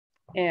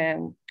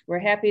And we're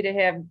happy to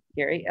have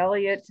Gary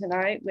Elliott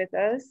tonight with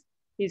us.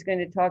 He's going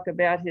to talk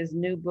about his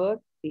new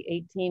book, The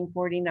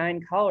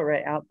 1849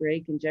 Cholera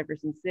Outbreak in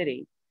Jefferson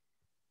City.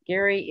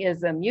 Gary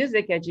is a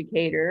music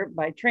educator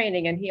by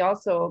training, and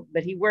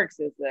he works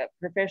as a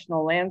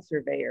professional land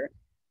surveyor.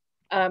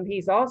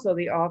 He's also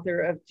the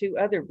author of 2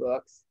 other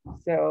books.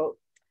 So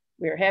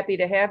we're happy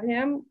to have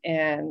him,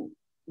 and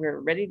we're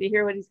ready to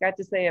hear what he's got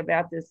to say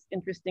about this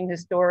interesting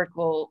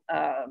historical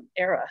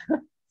era.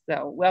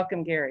 So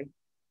welcome, Gary.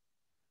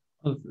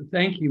 Well,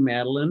 thank you,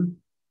 Madeline.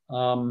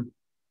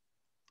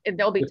 And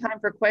there'll be time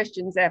for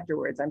questions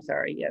afterwards. I'm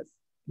sorry,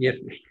 yes.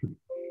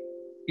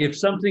 If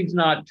something's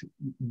not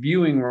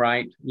viewing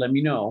right, let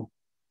me know.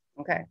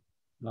 Okay.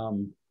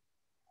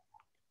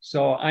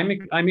 So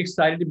I'm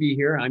excited to be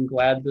here. I'm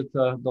glad that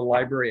the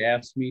library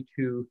asked me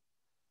to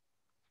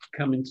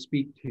come and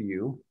speak to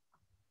you.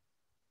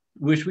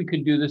 Wish we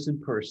could do this in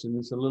person.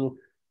 It's a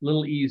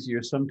little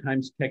easier.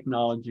 Sometimes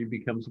technology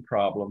becomes a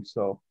problem.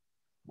 So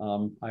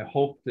I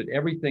hope that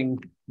everything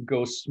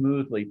goes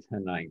smoothly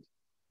tonight.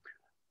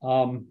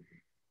 I'm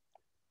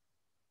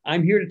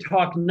here to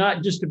talk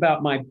not just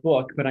about my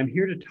book, but I'm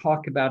here to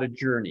talk about a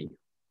journey.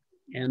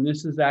 And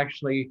this is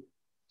actually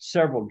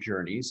several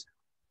journeys.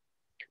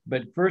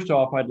 But first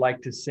off, I'd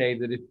like to say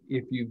that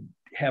if you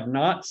have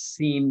not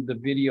seen the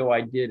video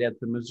I did at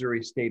the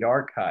Missouri State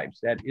Archives,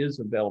 that is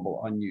available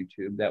on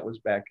YouTube. That was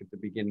back at the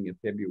beginning of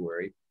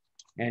February.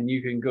 And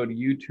you can go to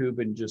YouTube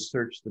and just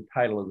search the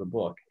title of the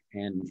book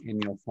and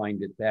you'll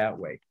find it that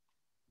way.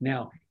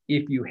 Now,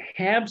 if you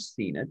have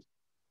seen it,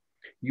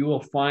 you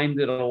will find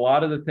that a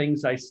lot of the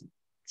things I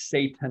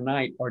say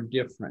tonight are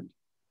different.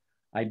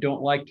 I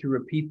don't like to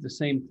repeat the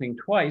same thing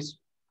twice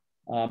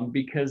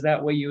because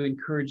that way you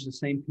encourage the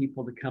same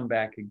people to come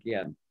back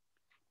again.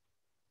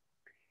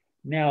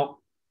 Now,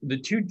 the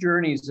 2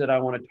 journeys that I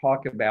want to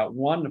talk about,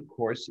 one, of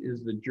course,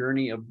 is the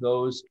journey of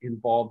those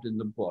involved in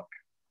the book,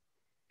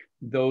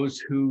 those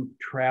who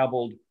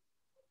traveled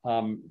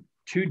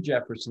to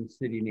Jefferson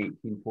City in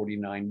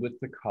 1849 with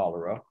the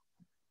cholera.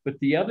 But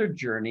the other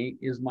journey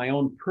is my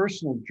own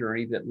personal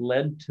journey that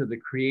led to the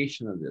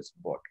creation of this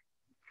book.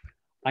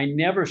 I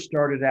never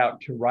started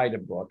out to write a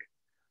book.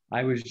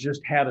 I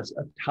had a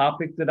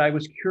topic that I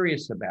was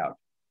curious about.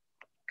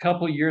 A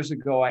couple of years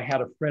ago, I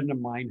had a friend of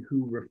mine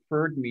who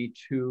referred me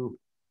to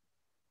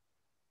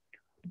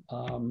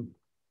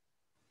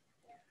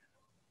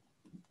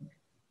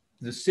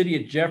the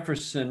City of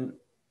Jefferson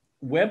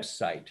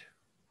website.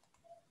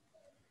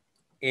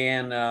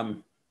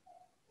 And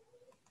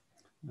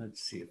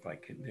let's see if I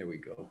can, there we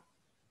go.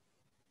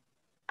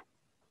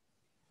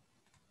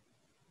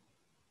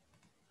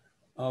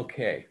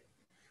 Okay.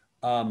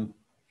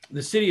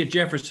 The City of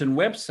Jefferson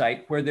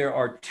website, where there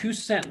are 2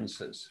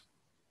 sentences.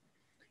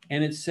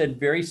 And it said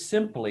very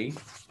simply,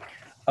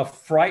 a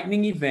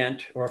frightening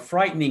event or a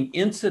frightening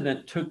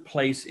incident took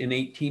place in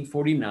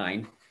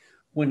 1849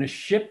 when a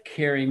ship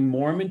carrying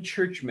Mormon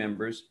church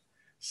members,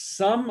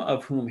 some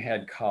of whom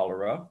had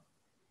cholera,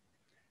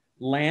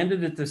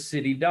 landed at the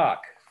city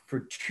dock. For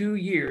 2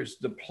 years,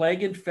 the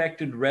plague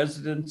infected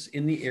residents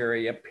in the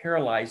area,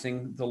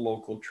 paralyzing the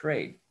local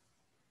trade.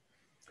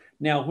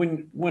 Now,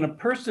 when a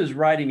person is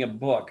writing a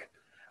book,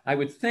 I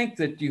would think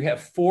that you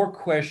have 4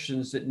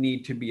 questions that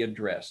need to be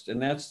addressed.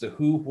 And that's the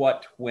who,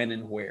 what, when,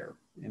 and where.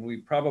 And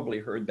we've probably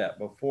heard that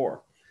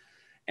before.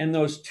 And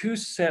those 2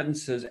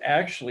 sentences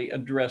actually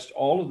addressed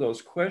all of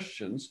those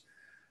questions,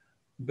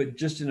 but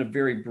just in a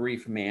very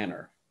brief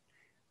manner.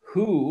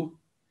 Who,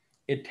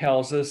 it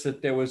tells us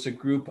that there was a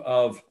group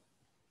of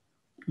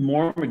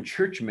Mormon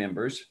church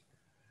members,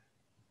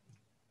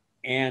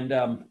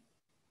 and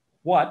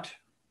what?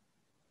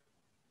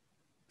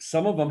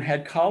 Some of them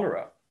had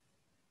cholera.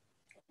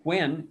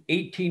 When?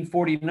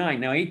 1849.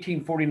 Now,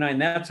 1849,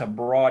 that's a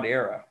broad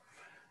era.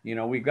 You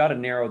know, we've got to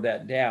narrow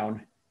that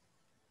down.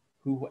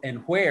 Who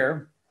and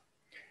where?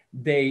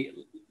 They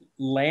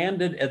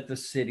landed at the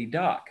city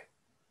dock.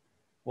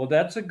 Well,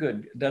 that's a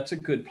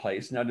good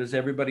place. Now, does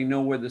everybody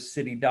know where the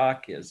city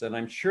dock is? And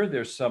I'm sure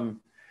there's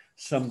some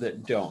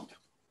that don't.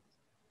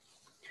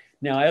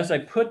 Now, as I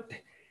put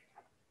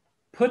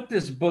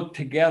this book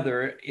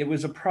together, it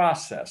was a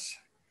process,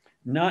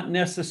 not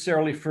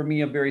necessarily for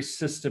me a very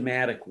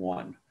systematic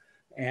one.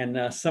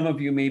 And some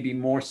of you may be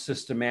more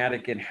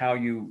systematic in how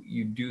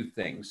you do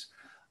things.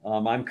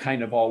 I'm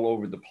kind of all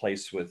over the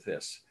place with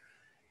this.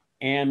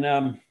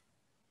 And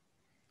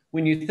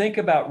when you think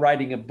about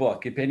writing a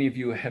book, if any of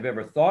you have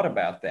ever thought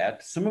about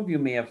that, some of you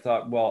may have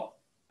thought, well,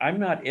 I'm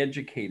not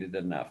educated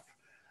enough.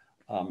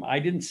 I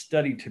didn't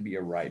study to be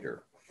a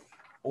writer,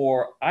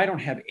 or I don't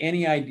have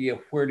any idea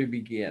where to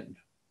begin.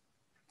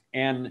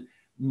 And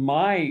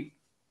my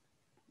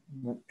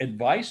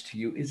advice to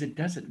you is it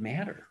doesn't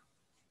matter,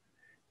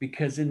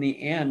 because in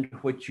the end,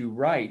 what you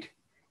write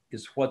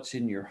is what's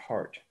in your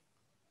heart.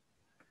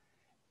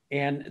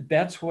 And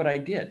that's what I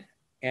did.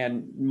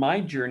 And my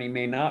journey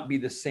may not be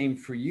the same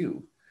for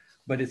you,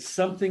 but it's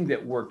something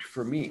that worked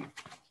for me.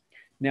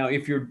 Now,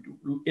 if you're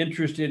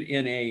interested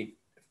in a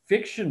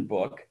fiction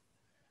book,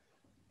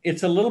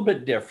 It's a little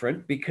bit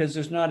different because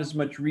there's not as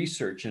much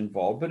research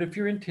involved, but if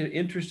you're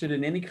interested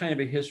in any kind of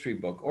a history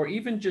book or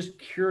even just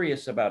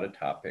curious about a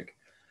topic,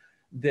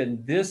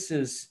 then this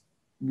is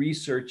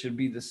research and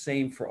be the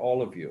same for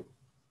all of you.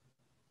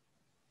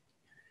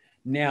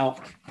 Now,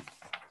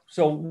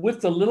 so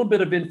with the little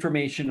bit of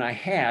information I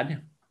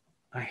had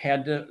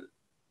to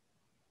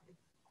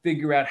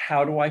figure out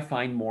how do I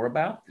find more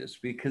about this,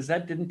 because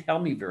that didn't tell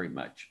me very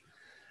much.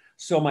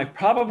 So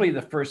probably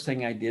the first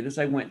thing I did is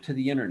I went to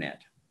the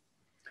internet.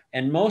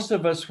 And most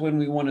of us, when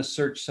we want to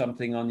search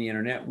something on the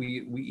internet,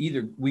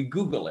 we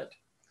Google it.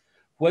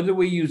 Whether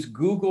we use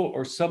Google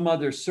or some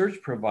other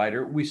search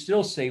provider, we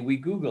still say we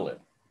Google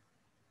it.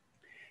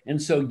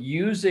 And so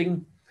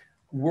using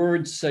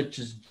words such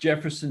as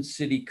Jefferson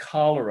City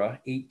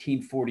cholera,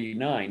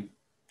 1849,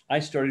 I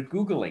started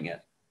Googling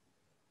it.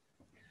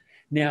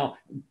 Now,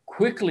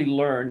 quickly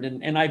learned,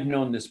 and I've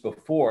known this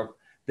before,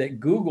 that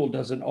Google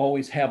doesn't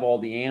always have all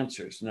the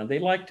answers. Now, they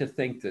like to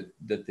think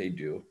that they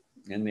do,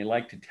 and they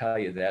like to tell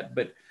you that,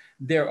 but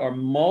there are a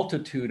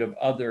multitude of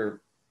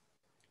other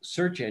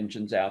search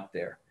engines out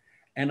there.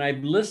 And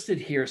I've listed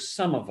here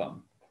some of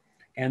them,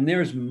 and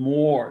there's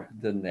more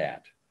than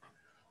that.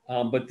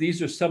 But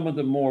these are some of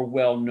the more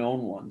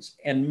well-known ones.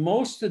 And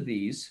most of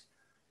these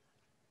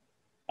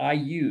I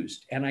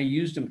used, and I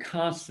used them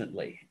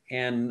constantly,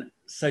 and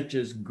such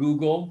as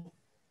Google,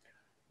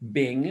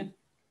 Bing,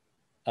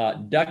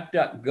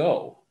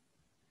 DuckDuckGo,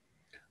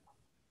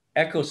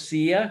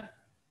 Ecosia,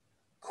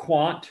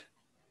 Quant,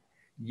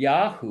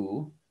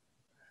 Yahoo,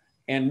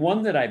 and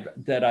one that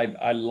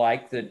I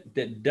like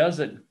that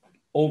doesn't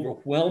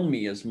overwhelm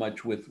me as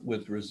much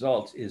with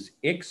results is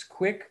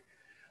XQuick,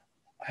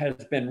 has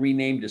been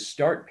renamed to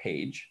Start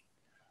Page,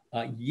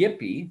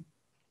 Yippee,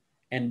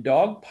 and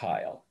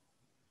Dogpile.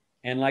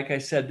 And like I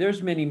said,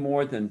 there's many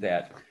more than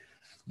that.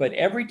 But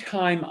every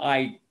time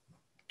I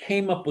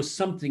came up with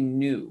something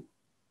new,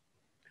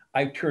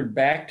 I turned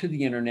back to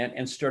the internet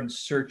and started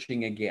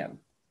searching again.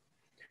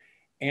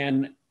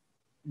 And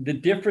the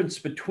difference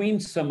between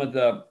some of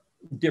the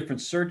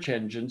different search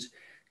engines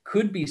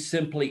could be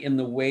simply in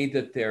the way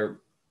that they're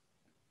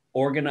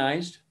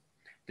organized,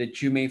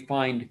 that you may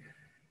find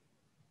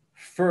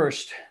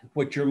first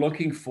what you're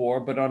looking for,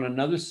 but on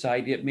another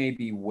site, it may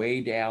be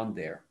way down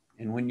there.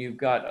 And when you've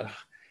got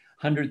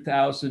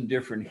 100,000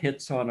 different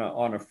hits on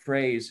a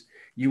phrase,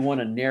 you want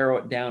to narrow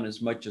it down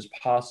as much as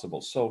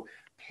possible. So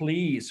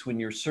please, when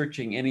you're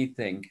searching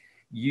anything,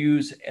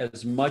 use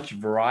as much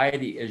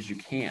variety as you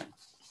can.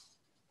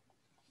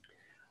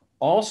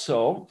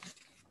 Also,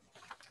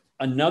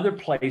 another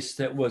place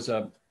that was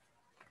a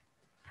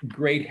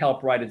great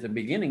help right at the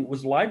beginning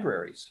was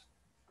libraries.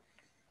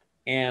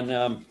 And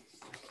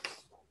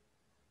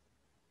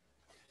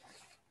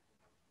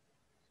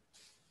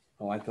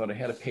oh, I thought I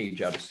had a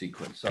page out of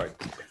sequence, sorry.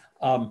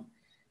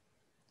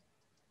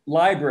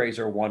 Libraries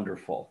are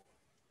wonderful.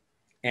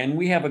 And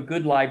we have a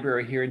good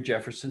library here in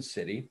Jefferson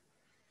City,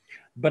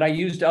 but I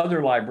used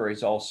other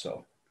libraries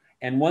also.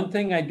 And one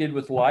thing I did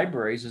with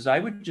libraries is I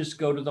would just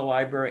go to the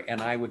library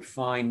and I would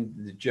find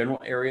the general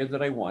area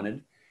that I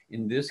wanted.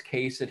 In this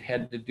case, it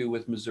had to do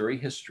with Missouri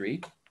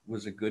history,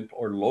 was a good,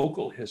 or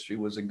local history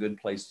was a good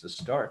place to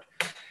start.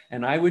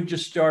 And I would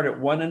just start at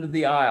one end of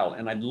the aisle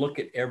and I'd look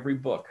at every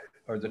book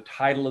or the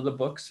title of the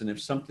books. And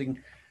if something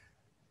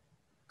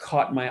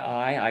caught my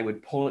eye, I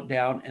would pull it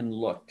down and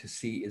look to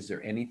see, is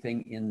there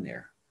anything in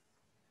there?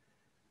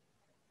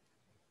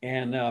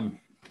 And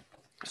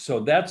so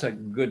that's a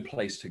good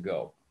place to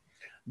go.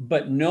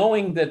 But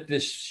knowing that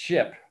this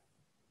ship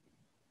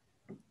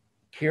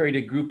carried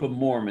a group of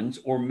Mormons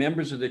or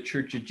members of the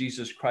Church of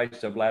Jesus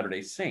Christ of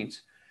Latter-day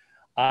Saints,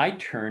 I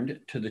turned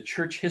to the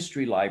Church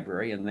History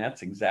Library, and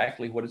that's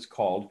exactly what it's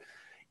called,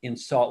 in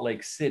Salt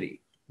Lake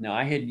City. Now,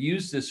 I had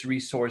used this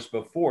resource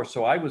before,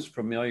 so I was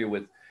familiar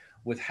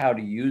with how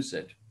to use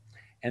it.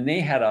 And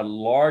they had a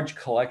large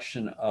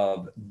collection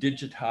of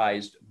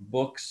digitized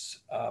books,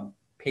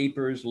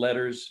 papers,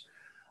 letters,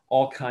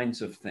 all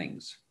kinds of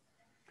things.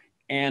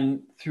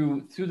 And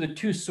through the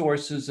two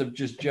sources of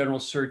just general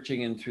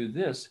searching and through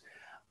this,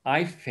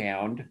 I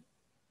found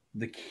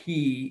the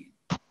key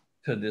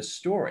to this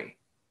story.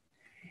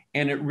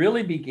 And it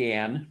really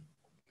began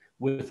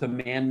with a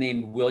man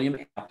named William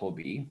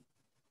Appleby.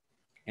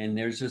 And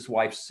there's his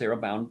wife,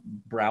 Sarah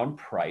Brown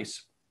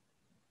Price.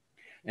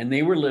 And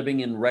they were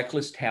living in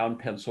Recklesstown,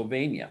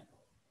 Pennsylvania.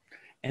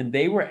 And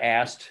they were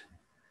asked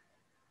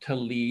to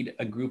lead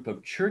a group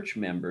of church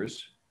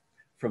members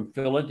from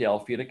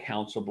Philadelphia to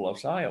Council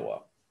Bluffs,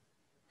 Iowa.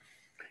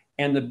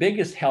 And the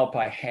biggest help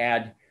I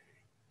had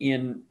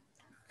in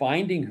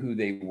finding who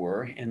they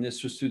were, and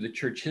this was through the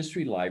Church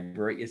History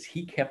Library, is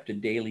he kept a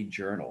daily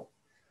journal.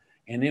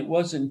 And it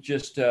wasn't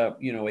just a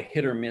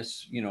hit or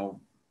miss,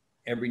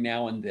 every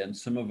now and then.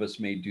 Some of us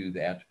may do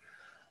that.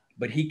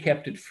 But he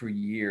kept it for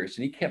years,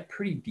 and he kept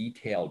pretty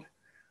detailed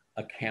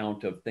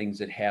account of things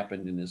that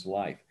happened in his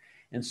life.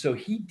 And so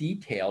he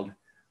detailed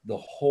the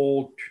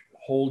whole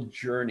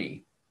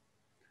journey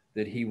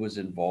that he was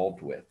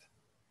involved with.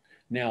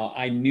 Now,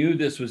 I knew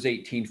this was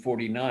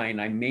 1849.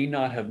 I may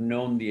not have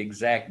known the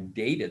exact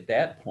date at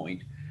that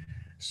point.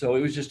 So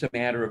it was just a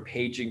matter of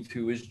paging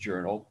through his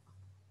journal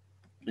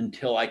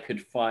until I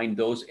could find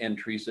those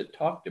entries that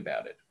talked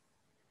about it.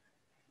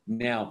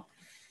 Now,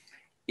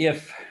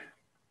 if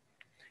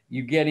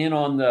you get in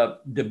on the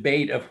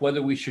debate of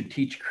whether we should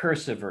teach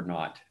cursive or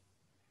not,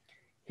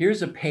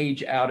 here's a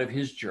page out of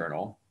his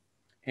journal.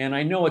 And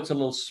I know it's a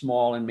little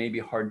small and maybe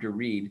hard to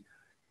read,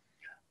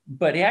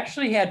 but he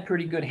actually had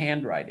pretty good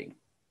handwriting.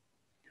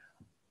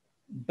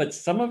 But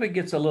some of it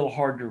gets a little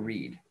hard to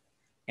read.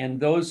 And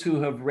those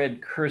who have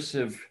read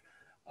cursive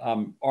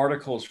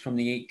articles from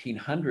the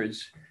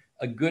 1800s,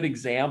 a good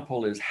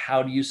example is,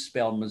 how do you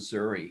spell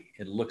Missouri?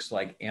 It looks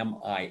like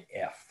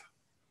M-I-F,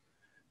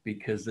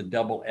 because the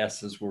double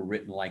S's were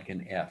written like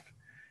an F.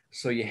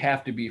 So you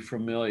have to be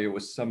familiar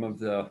with some of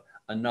the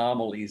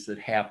anomalies that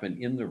happen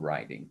in the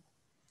writing.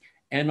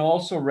 And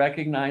also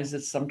recognize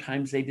that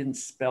sometimes they didn't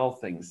spell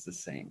things the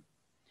same.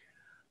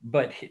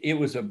 But it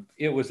was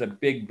a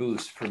big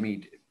boost for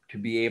me to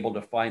be able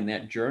to find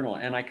that journal.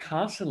 And I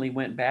constantly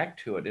went back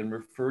to it and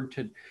referred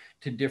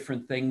to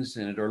different things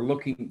in it, or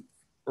looking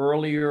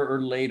earlier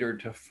or later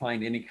to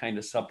find any kind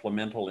of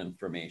supplemental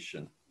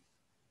information.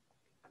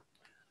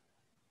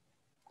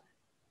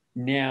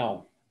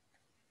 Now,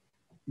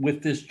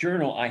 with this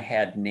journal, I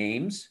had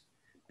names,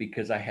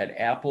 because I had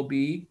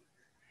Appleby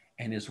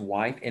and his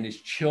wife and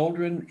his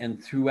children.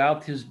 And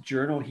throughout his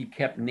journal, he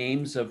kept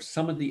names of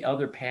some of the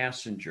other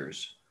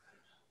passengers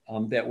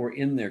that were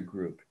in their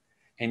group.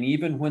 And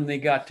even when they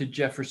got to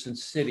Jefferson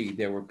City,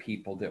 there were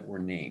people that were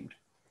named.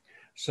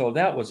 So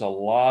that was a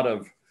lot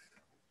of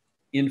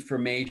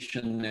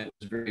information that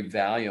was very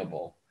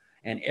valuable.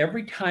 And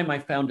every time I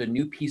found a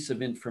new piece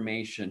of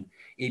information,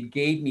 it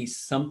gave me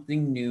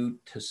something new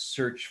to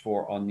search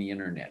for on the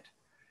internet.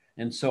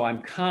 And so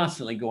I'm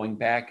constantly going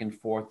back and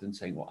forth and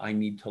saying, well, I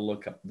need to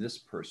look up this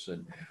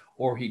person,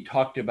 or he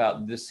talked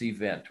about this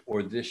event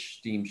or this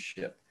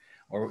steamship,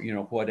 or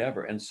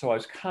whatever. And so I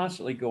was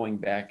constantly going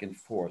back and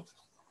forth.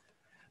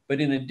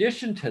 But in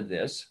addition to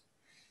this,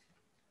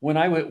 when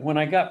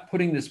I got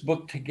putting this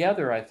book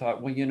together, I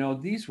thought, well,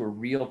 these were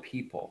real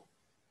people.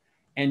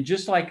 And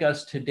just like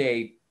us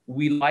today,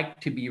 we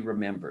like to be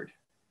remembered.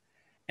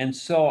 And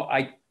so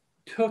I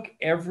took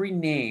every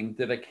name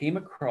that I came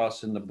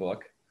across in the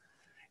book,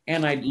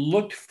 and I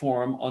looked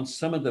for them on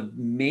some of the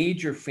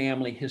major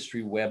family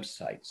history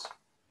websites.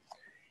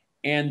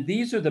 And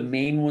these are the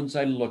main ones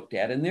I looked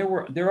at. And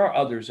there are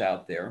others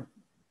out there,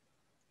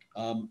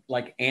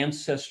 like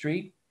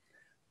Ancestry,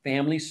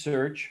 Family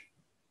Search,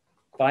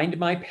 Find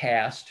My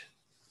Past,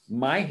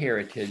 My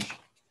Heritage,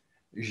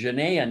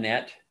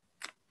 Janaeanet,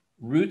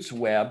 Roots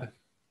Web,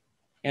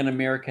 and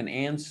American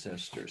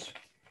Ancestors.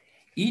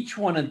 Each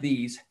one of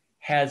these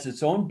has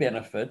its own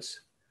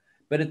benefits,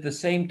 but at the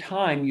same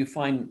time, you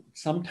find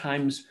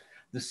sometimes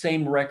the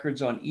same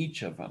records on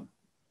each of them.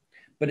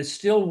 But it's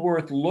still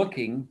worth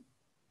looking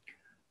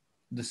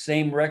the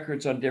same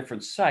records on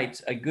different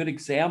sites. A good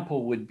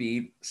example would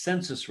be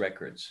census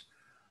records.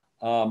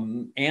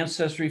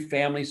 Ancestry,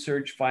 Family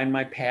Search, Find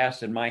My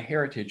Past, and My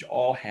Heritage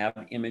all have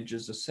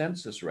images of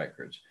census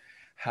records.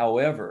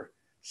 However,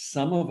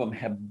 some of them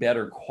have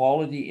better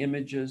quality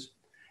images,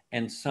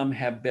 and some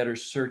have better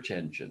search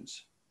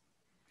engines.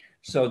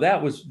 So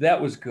that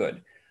was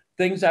good.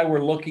 Things I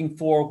were looking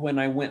for when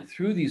I went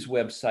through these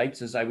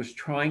websites is I was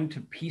trying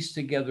to piece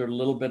together a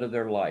little bit of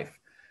their life,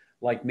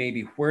 like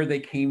maybe where they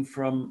came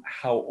from,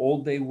 how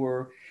old they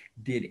were.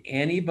 Did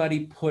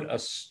anybody put a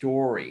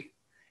story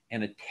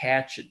and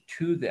attach it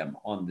to them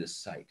on this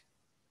site?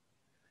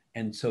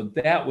 And so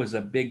that was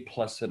a big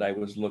plus that I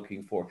was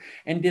looking for.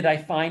 And did I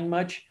find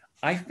much?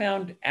 I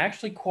found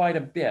actually quite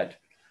a bit.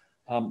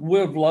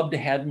 Would have loved to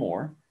have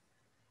more,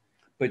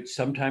 but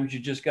sometimes you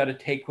just got to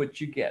take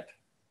what you get.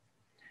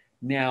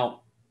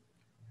 Now,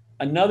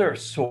 another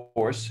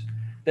source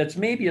that's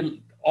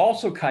maybe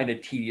also kind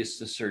of tedious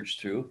to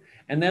search through,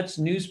 and that's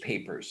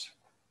newspapers.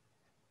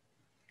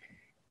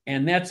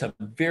 And that's a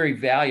very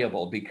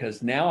valuable,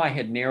 because now I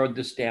had narrowed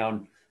this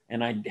down,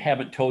 and I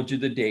haven't told you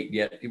the date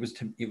yet. It was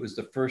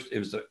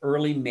the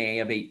early May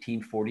of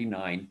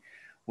 1849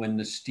 when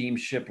the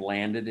steamship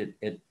landed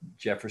at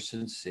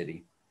Jefferson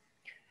City.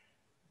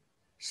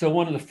 So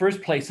one of the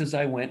first places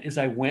I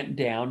went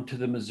down to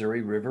the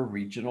Missouri River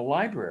Regional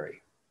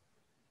Library.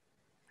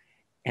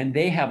 And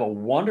they have a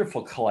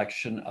wonderful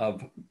collection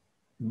of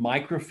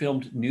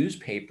microfilmed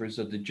newspapers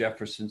of the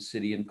Jefferson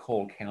City and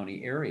Cole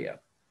County area.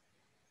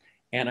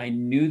 And I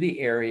knew the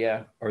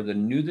area, or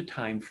knew the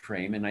time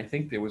frame, and I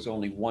think there was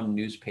only one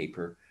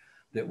newspaper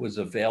that was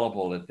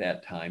available at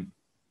that time.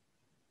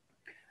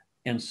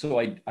 And so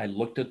I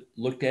looked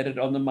at it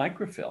on the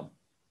microfilm.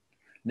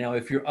 Now,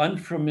 if you're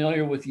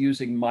unfamiliar with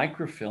using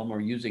microfilm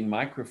or using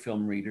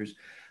microfilm readers,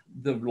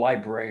 the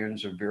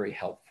librarians are very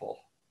helpful,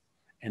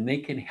 and they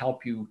can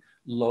help you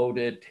load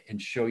it and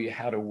show you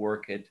how to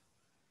work it.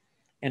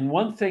 And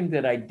one thing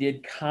that I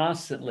did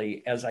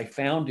constantly as I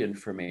found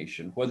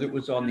information, whether it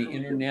was on the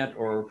internet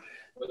or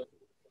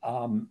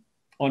on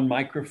on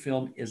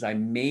microfilm is I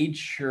made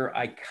sure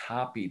I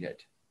copied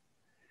it,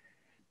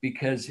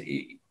 because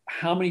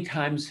how many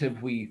times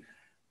have we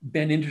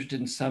been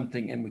interested in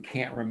something and we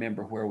can't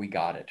remember where we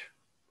got it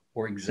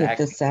or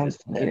exactly. This sounds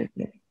familiar.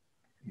 Yeah.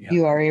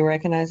 You already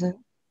recognize it?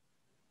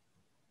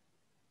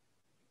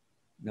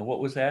 Now, what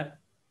was that?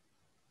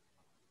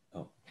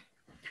 Oh,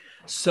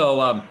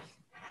 so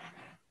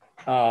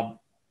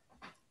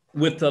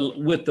with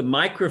the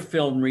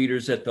microfilm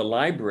readers at the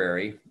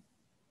library,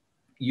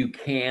 you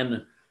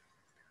can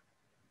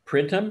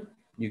print them.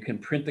 You can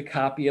print the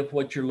copy of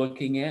what you're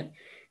looking at.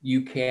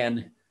 You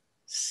can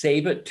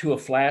save it to a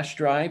flash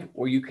drive,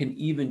 or you can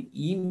even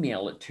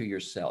email it to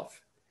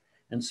yourself.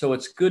 And so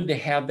it's good to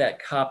have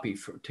that copy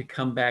to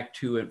come back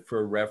to it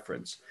for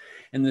reference.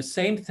 And the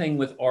same thing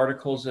with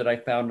articles that I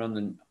found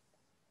on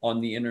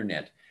the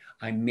internet.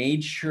 I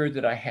made sure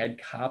that I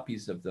had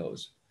copies of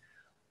those.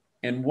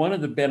 And one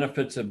of the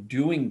benefits of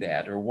doing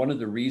that, or one of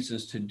the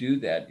reasons to do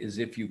that, is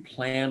if you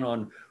plan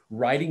on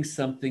writing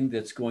something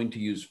that's going to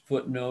use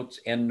footnotes,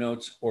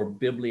 endnotes, or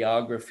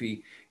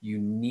bibliography, you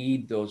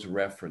need those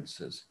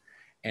references.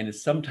 And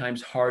it's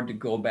sometimes hard to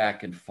go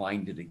back and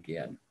find it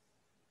again.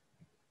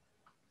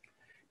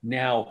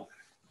 Now,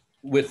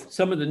 with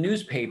some of the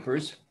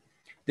newspapers,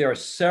 there are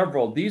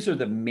several. These are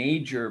the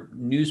major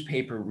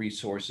newspaper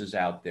resources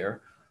out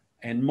there.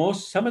 And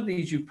some of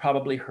these you've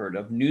probably heard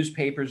of,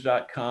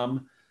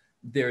 newspapers.com.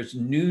 There's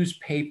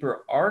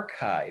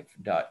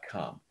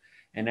newspaperarchive.com.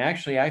 And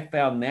actually, I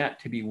found that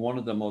to be one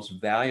of the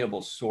most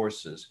valuable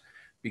sources,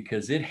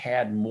 because it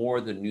had more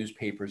of the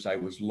newspapers I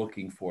was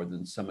looking for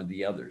than some of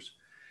the others.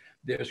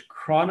 There's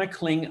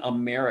Chronicling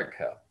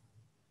America,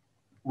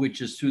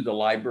 which is through the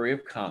Library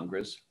of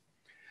Congress.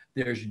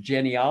 There's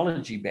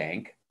Genealogy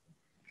Bank.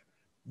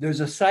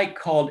 There's a site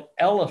called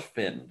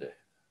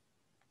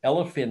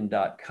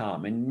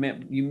elephant.com.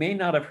 And you may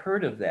not have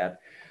heard of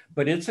that,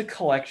 but it's a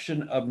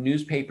collection of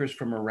newspapers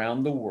from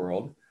around the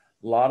world.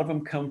 A lot of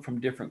them come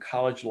from different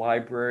college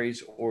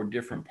libraries or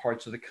different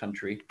parts of the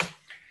country.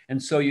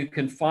 And so you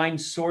can find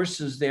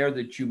sources there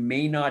that you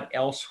may not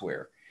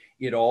elsewhere.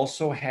 It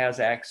also has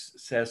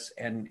access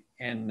and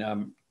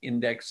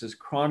indexes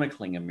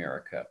Chronicling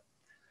America.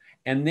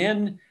 And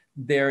then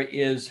there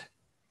is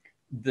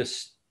the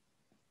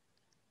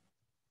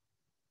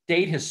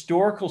State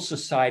Historical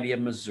Society of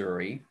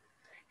Missouri.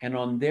 And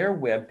on their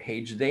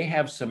webpage, they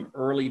have some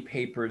early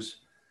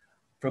papers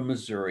from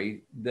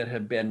Missouri that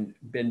have been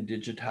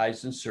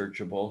digitized and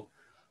searchable.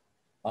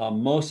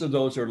 Most of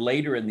those are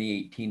later in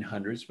the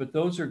 1800s, but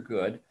those are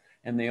good.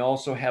 And they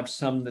also have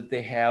some that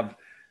they have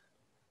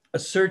a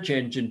search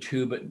engine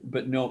to,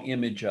 but no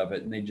image of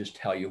it, and they just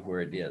tell you where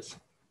it is.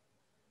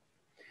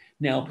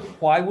 Now,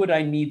 why would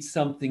I need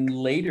something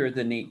later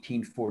than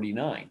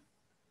 1849?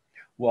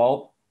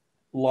 Well,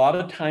 a lot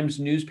of times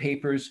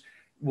newspapers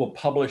will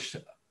publish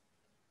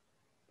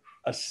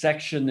a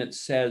section that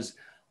says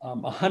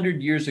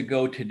 100 years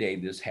ago today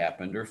this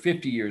happened, or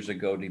 50 years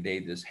ago today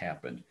this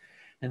happened.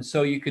 And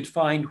so you could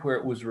find where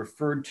it was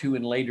referred to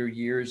in later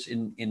years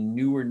in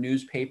newer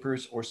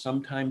newspapers, or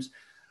sometimes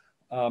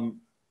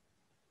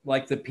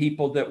like the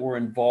people that were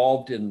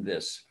involved in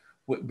this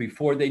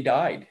before they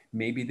died.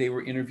 Maybe they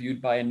were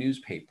interviewed by a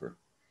newspaper.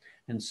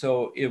 And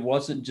so it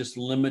wasn't just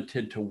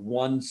limited to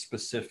one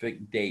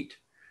specific date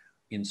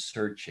in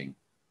searching.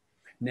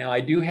 Now,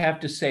 I do have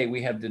to say,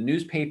 we have the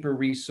newspaper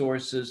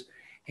resources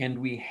and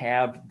we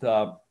have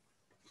the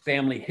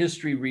family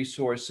history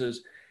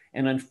resources.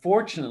 And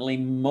unfortunately,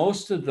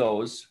 most of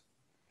those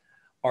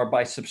are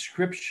by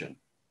subscription.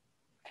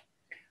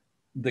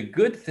 The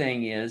good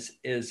thing is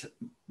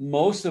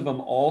most of them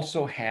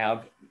also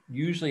have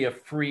usually a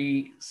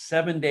free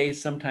 7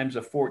 days, sometimes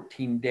a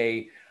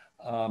 14-day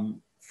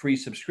free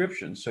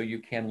subscription. So you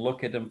can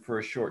look at them for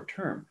a short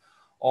term.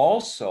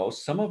 Also,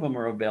 some of them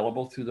are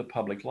available through the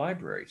public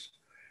libraries.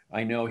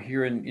 I know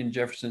here in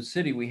Jefferson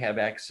City, we have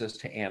access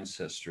to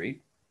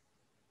Ancestry.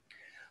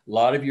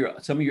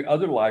 Some of your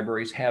other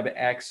libraries have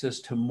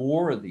access to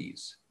more of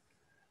these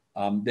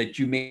that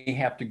you may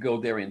have to go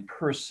there in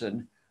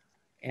person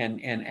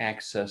and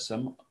access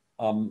them.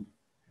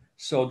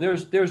 So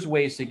there's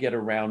ways to get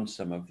around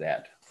some of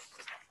that.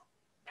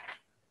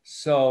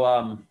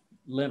 So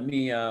let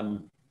me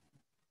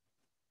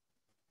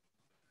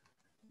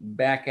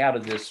back out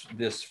of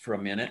this for a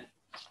minute.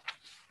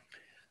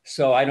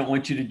 So I don't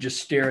want you to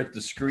just stare at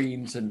the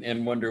screens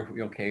and wonder,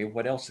 okay,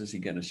 what else is he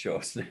going to show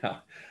us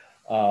now?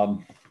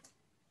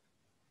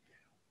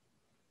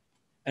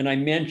 And I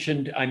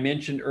mentioned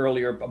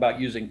earlier about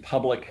using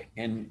public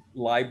and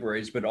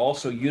libraries, but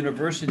also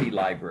university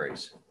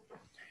libraries.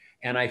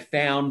 And I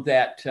found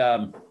that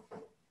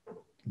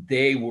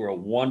they were a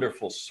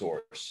wonderful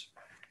source.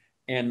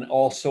 And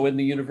also in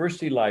the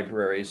university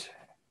libraries,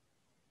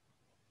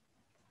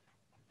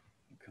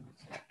 come on,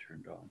 it's not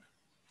turned on.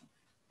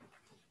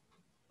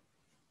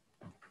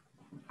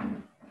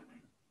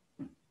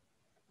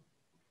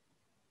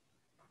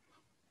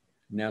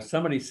 Now,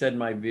 somebody said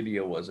my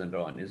video wasn't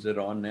on. Is it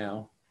on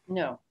now?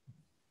 No.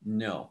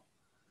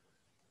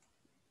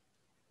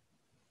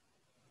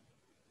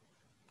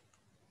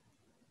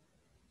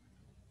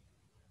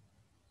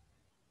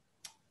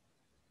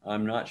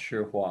 I'm not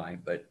sure why,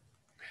 but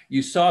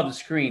you saw the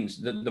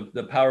screens,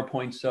 the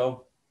PowerPoint,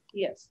 so?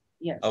 Yes,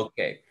 yes.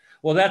 Okay.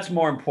 Well, that's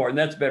more important.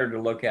 That's better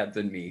to look at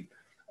than me.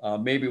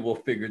 Maybe we'll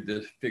figure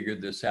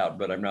this out,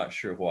 but I'm not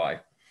sure why.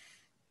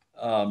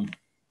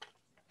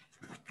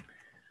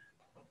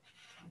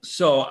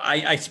 So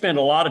I spent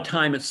a lot of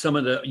time at some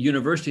of the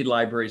university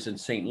libraries in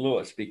St.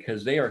 Louis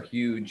because they are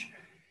huge,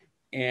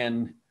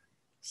 and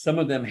some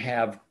of them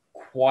have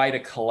quite a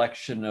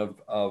collection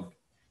of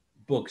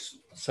books,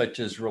 such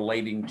as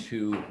relating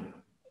to,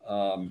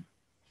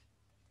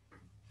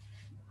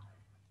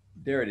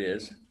 there it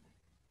is.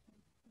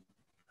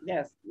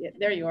 Yes, yeah,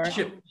 there you are.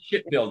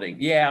 Shipbuilding.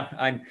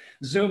 Yeah,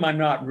 Zoom. I'm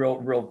not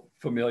real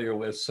familiar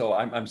with, so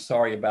I'm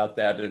sorry about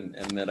that,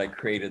 and that I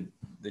created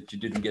that you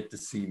didn't get to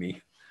see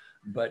me,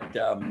 but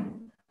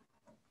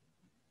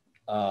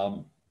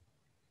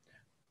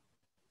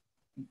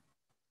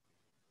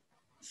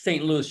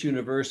St. Louis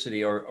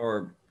University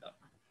or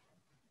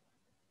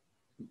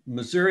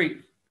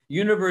Missouri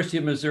University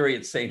of Missouri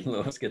at St.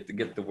 Louis,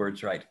 get the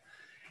words right,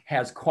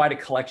 has quite a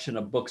collection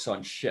of books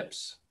on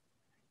ships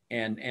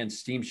and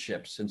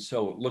steamships. And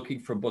so looking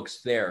for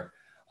books there,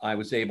 I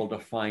was able to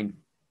find,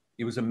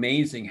 it was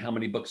amazing how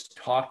many books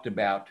talked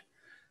about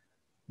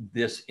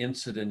this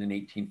incident in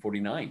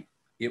 1849.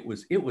 It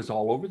was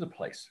all over the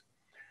place.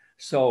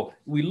 So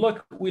we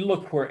look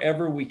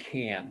wherever we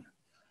can.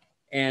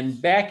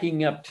 And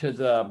backing up to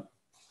the,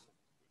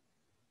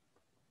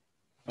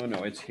 oh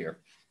no, it's here.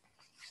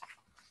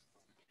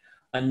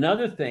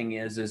 Another thing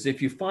is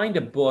if you find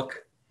a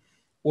book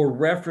or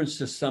reference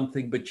to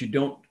something, but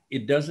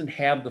it doesn't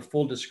have the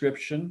full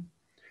description,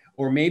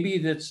 or maybe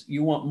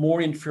you want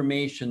more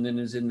information than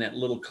is in that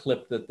little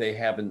clip that they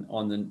have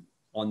on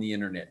the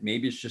internet.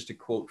 Maybe it's just a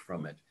quote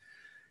from it.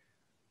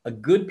 A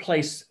good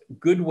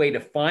way to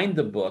find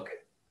the book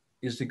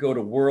is to go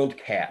to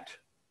WorldCat.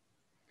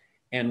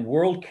 And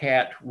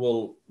WorldCat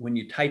will, when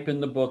you type in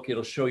the book,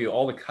 it'll show you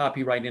all the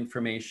copyright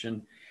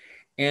information.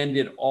 And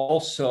it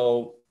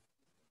also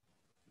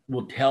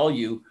will tell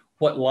you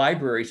what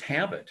libraries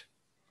have it.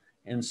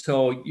 And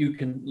so you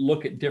can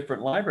look at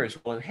different libraries.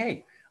 Well,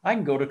 hey, I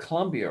can go to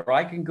Columbia, or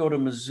I can go to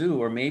Mizzou,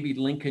 or maybe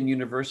Lincoln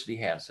University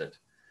has it.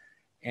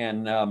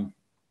 And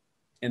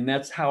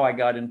that's how I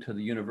got into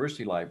the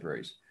university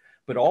libraries.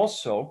 But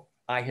also,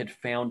 I had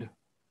found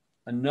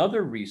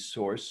another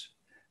resource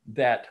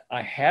that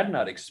I had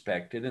not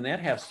expected, and that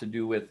has to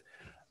do with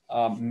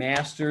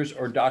master's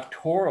or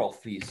doctoral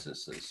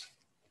theses.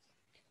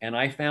 And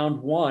I found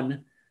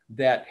one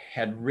that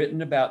had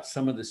written about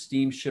some of the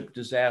steamship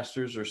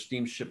disasters or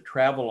steamship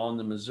travel on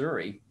the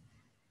Missouri.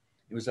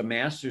 It was a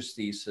master's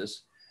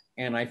thesis,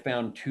 and I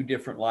found 2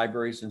 different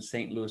libraries in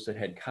St. Louis that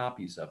had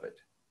copies of it.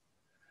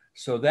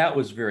 So that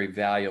was very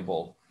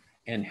valuable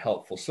and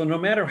helpful. So no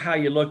matter how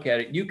you look at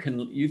it, you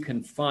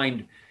can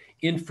find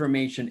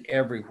information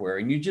everywhere,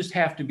 and you just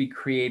have to be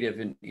creative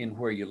in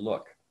where you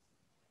look.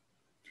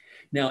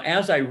 Now,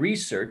 as I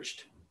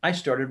researched, I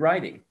started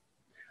writing.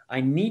 I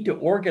need to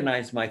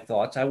organize my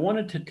thoughts. I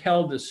wanted to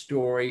tell this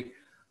story.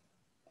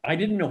 I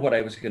didn't know what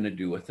I was going to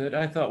do with it.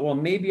 I thought, well,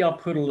 maybe I'll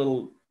put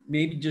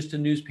maybe just a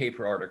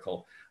newspaper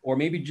article, or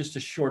maybe just a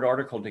short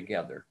article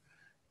together.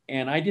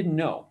 And I didn't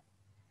know.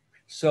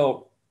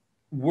 So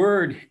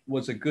Word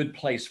was a good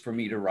place for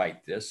me to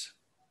write this.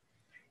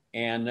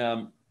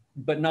 And,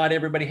 but not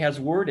everybody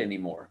has Word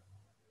anymore.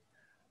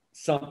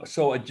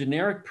 So a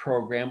generic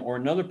program or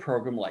another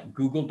program like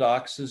Google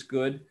Docs is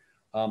good,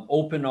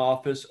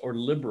 OpenOffice or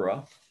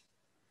Libra.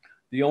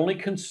 The only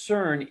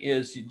concern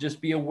is you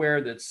just be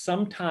aware that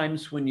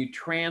sometimes when you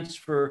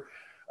transfer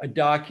a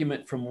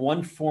document from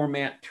one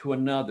format to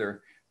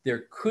another,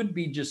 there could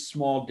be just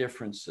small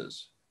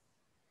differences.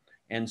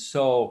 And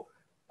so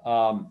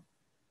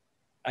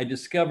I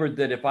discovered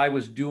that if I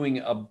was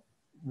doing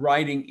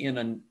writing in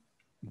a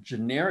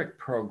generic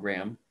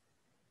program,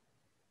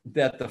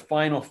 that the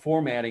final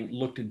formatting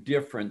looked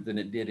different than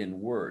it did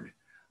in Word.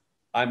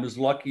 I was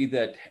lucky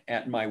that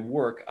at my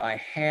work, I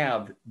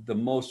have the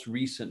most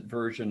recent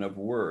version of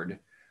Word,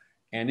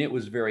 and it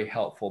was very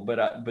helpful.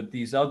 But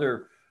these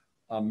other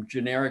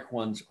generic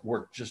ones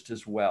work just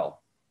as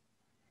well.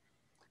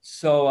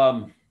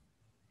 So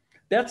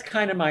that's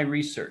kind of my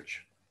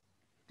research.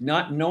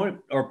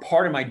 Or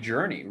part of my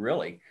journey,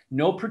 really.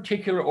 No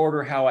particular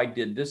order how I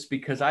did this,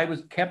 because I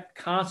kept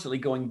constantly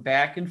going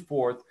back and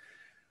forth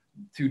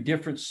through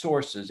different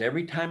sources.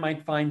 Every time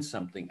I'd find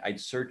something,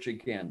 I'd search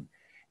again.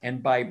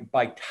 And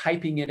by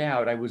typing it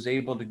out, I was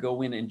able to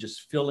go in and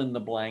just fill in the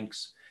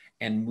blanks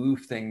and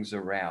move things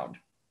around.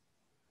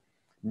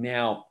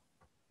 Now,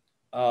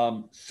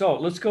 so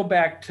let's go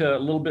back to a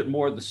little bit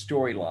more of the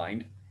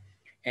storyline.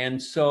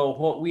 And so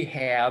what we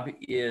have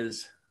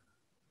is,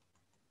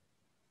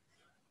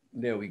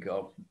 there we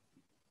go.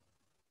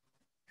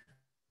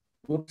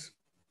 Whoops.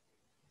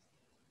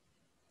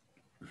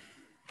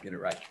 Get it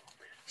right.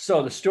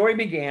 So the story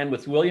began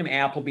with William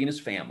Appleby and his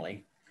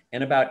family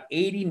and about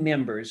 80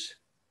 members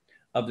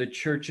of the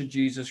Church of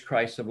Jesus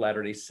Christ of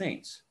Latter-day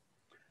Saints.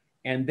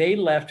 And they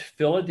left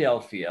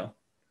Philadelphia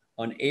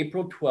on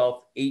April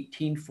 12th,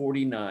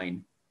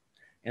 1849,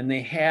 And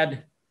they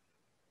had,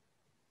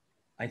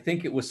 I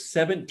think it was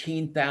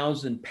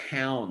 17,000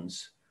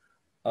 pounds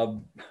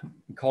of,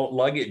 call it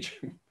luggage,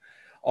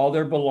 all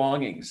their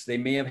belongings. They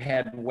may have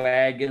had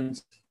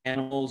wagons,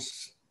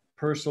 animals,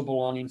 personal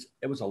belongings.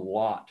 It was a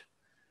lot.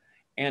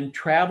 And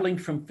traveling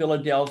from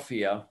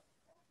Philadelphia,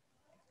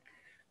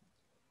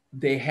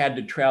 they had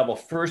to travel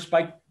first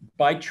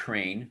by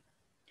train.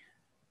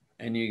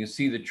 And you can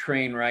see the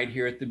train right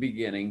here at the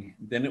beginning.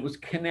 Then it was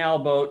canal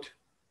boat,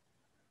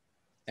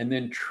 and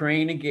then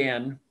train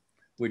again,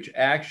 which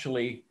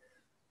actually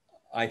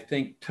I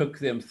think took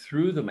them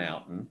through the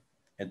mountain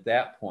at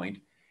that point,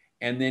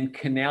 and then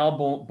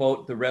canal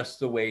boat the rest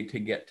of the way to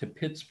get to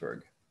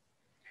Pittsburgh.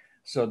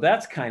 So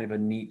that's kind of a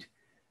neat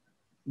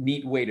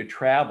way to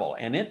travel.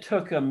 And it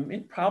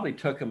probably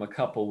took them a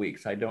couple of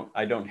weeks. I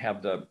don't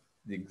have the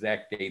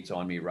exact dates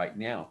on me right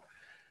now.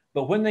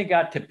 But when they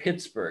got to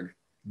Pittsburgh,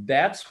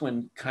 that's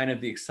when kind of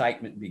the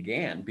excitement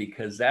began,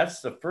 because that's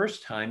the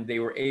first time they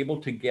were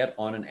able to get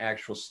on an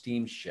actual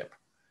steamship.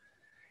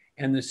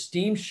 And the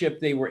steamship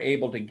they were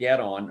able to get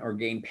on or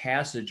gain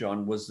passage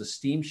on was the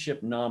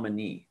steamship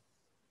Nominee.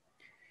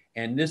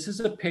 And this is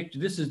a picture,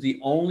 this is the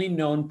only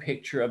known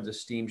picture of the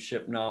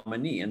steamship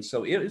Nominee. And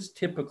so it is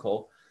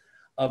typical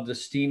of the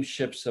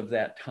steamships of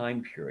that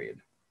time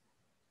period.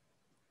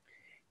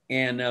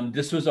 And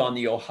this was on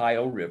the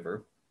Ohio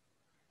River.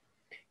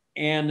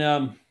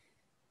 And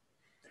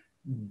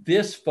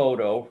this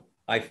photo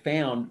I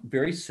found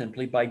very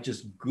simply by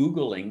just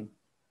Googling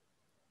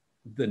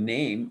the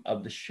name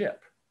of the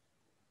ship.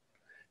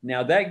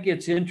 Now that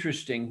gets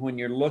interesting when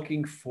you're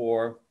looking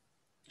for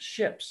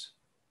ships,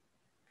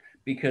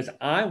 because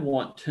I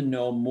want to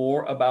know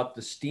more about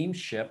the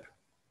steamship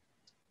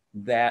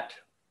that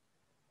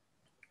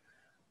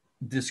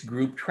this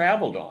group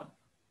traveled on.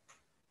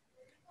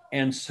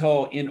 And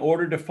so in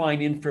order to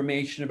find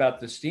information about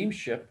the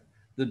steamship,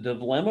 the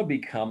dilemma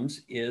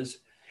becomes, is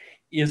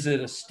it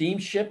a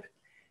steamship?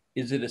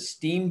 Is it a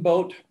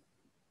steamboat?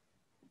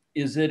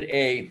 Is it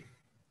a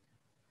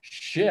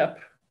ship?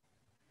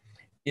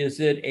 Is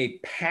it a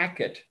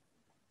packet?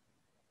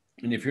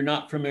 And if you're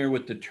not familiar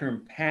with the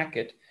term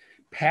packet,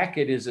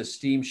 packet is a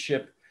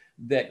steamship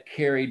that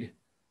carried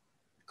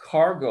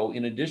cargo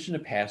in addition to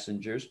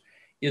passengers.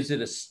 Is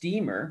it a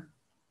steamer?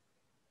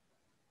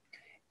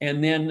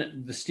 And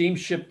then the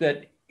steamship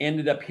that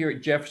ended up here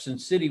at Jefferson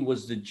City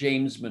was the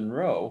James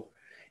Monroe.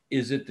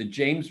 Is it the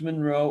James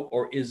Monroe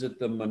or is it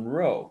the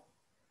Monroe?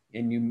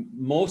 And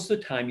most of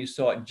the time you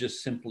saw it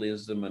just simply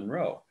as the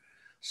Monroe.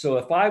 So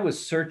if I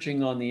was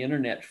searching on the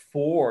internet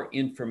for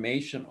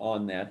information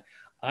on that,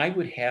 I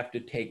would have to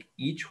take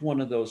each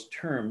one of those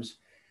terms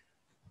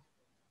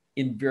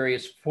in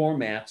various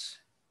formats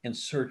and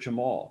search them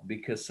all,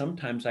 because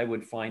sometimes I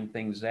would find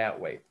things that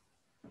way.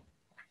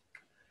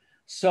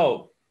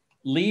 So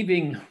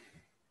leaving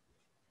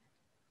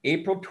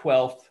April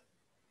 12th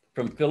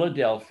from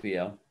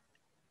Philadelphia,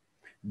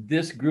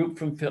 this group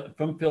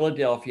from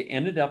Philadelphia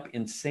ended up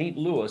in St.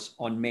 Louis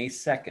on May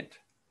 2nd.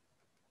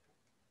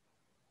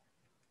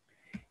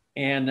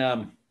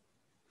 And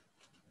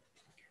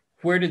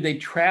where did they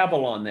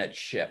travel on that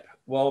ship?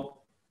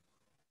 Well,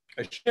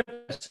 a ship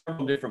has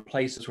several different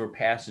places where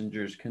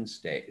passengers can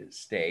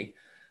stay.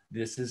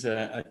 This is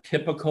a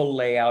typical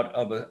layout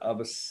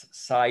of a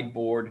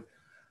sideboard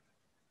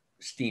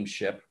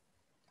steamship.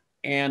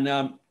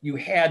 And you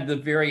had the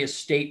various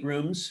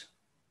staterooms,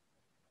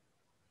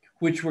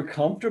 which were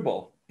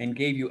comfortable and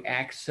gave you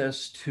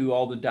access to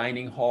all the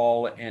dining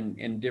hall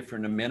and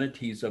different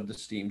amenities of the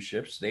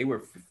steamships. They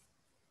were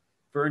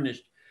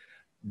furnished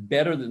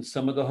better than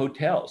some of the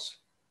hotels.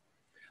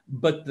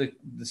 But the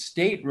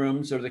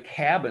staterooms or the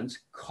cabins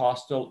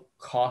cost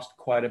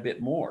quite a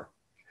bit more.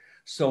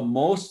 So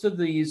most of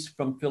these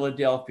from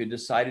Philadelphia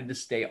decided to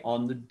stay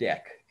on the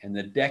deck, and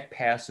the deck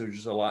passage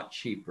is a lot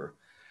cheaper.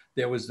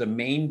 There was the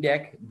main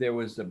deck, there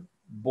was the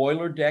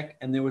boiler deck,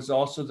 and there was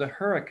also the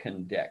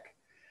hurricane deck.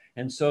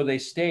 And so they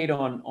stayed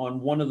on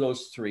one of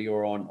those three,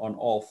 or on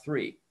all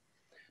three.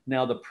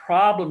 Now the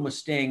problem with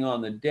staying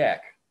on the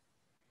deck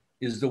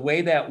is the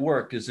way that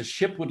worked is the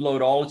ship would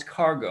load all its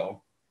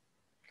cargo,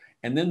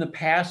 and then the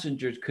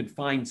passengers could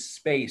find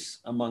space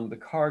among the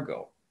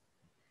cargo.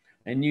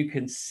 And you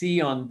can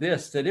see on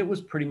this that it was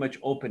pretty much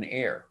open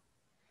air,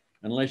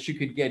 unless you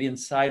could get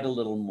inside a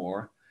little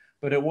more,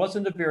 but it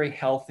wasn't a very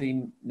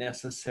healthy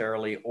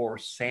necessarily or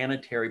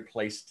sanitary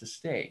place to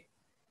stay.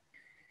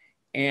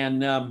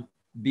 And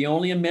the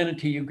only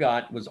amenity you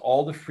got was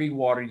all the free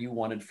water you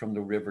wanted from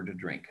the river to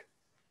drink.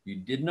 You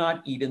did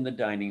not eat in the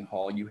dining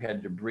hall. You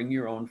had to bring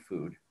your own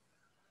food,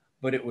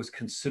 but it was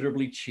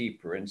considerably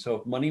cheaper. And so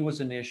if money was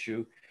an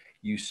issue,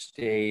 you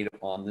stayed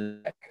on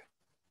the deck.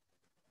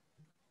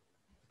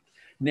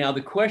 Now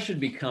the question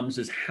becomes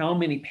is how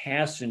many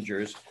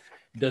passengers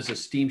does a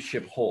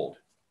steamship hold?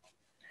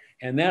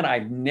 And that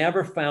I've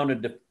never found a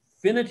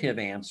definitive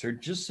answer,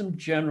 just some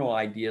general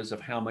ideas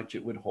of how much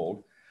it would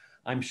hold.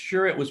 I'm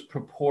sure it was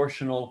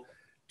proportional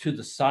to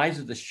the size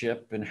of the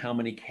ship and how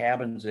many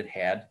cabins it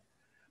had.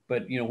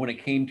 But when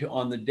it came to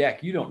on the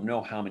deck, you don't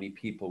know how many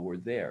people were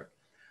there.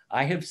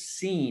 I have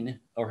seen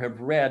or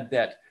have read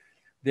that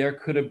there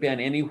could have been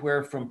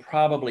anywhere from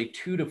probably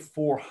 200 to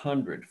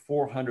 400.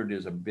 400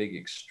 is a big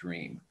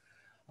extreme.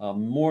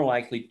 More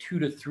likely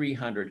 200 to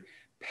 300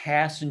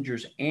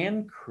 passengers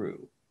and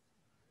crew.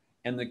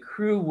 And the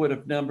crew would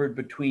have numbered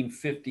between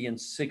 50 and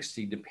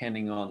 60,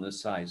 depending on the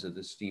size of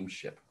the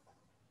steamship.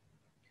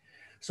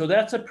 So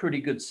that's a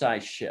pretty good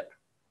sized ship.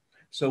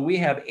 So we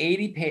have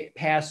 80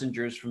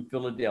 passengers from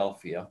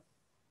Philadelphia,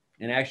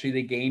 and actually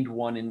they gained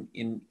one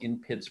in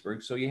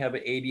Pittsburgh. So you have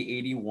 80,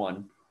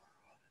 81.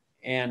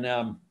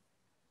 And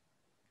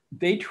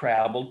they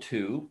traveled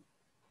to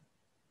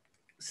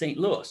St.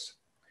 Louis.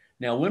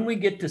 Now, when we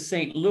get to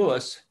St.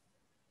 Louis,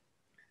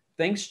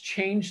 things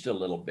changed a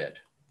little bit.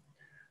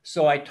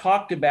 So I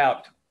talked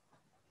about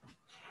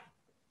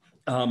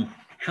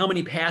how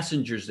many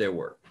passengers there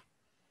were.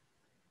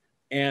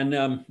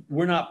 And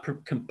we're not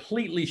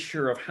completely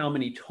sure of how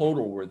many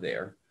total were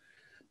there.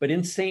 But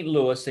in St.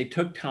 Louis, they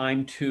took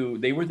time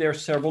they were there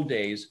several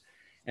days,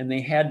 and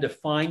they had to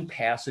find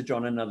passage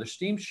on another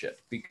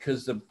steamship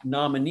because the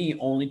nominee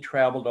only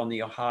traveled on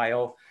the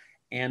Ohio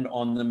and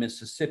on the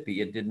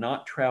Mississippi. It did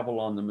not travel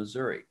on the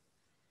Missouri.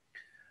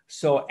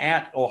 So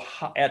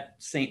at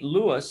St.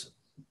 Louis,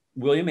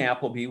 William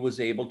Appleby was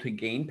able to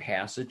gain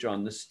passage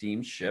on the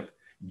steamship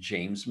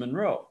James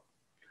Monroe.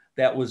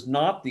 That was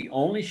not the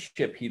only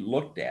ship he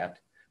looked at,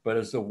 but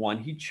as the one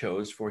he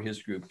chose for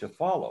his group to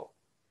follow.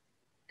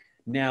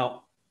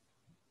 Now,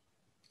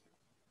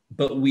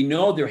 but we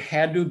know there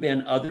had to have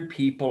been other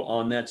people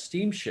on that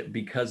steamship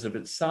because of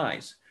its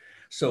size.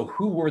 So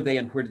who were they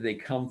and where did they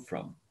come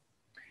from?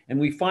 And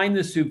we find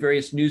this through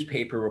various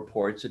newspaper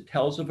reports. It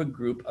tells of a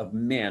group of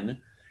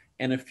men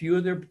and a few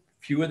of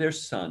their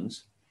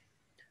sons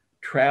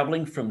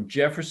traveling from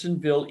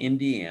Jeffersonville,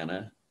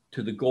 Indiana,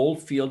 to the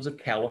gold fields of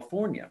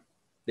California.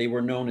 They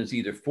were known as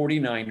either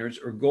 49ers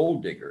or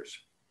gold diggers.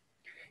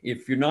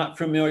 If you're not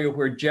familiar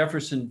where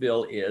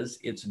Jeffersonville is,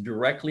 it's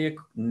directly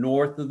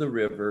north of the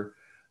river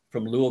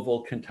from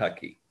Louisville,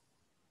 Kentucky.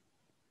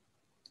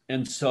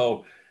 And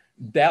so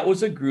that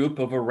was a group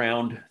of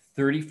around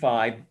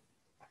 35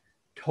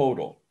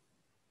 total.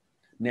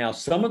 Now,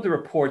 some of the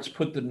reports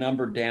put the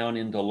number down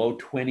in the low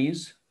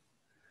 20s,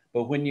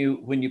 but when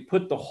you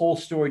put the whole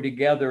story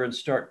together and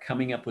start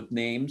coming up with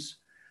names,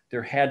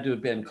 there had to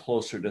have been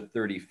closer to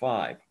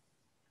 35.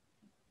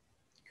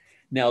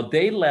 Now,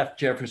 they left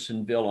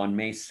Jeffersonville on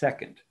May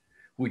 2nd,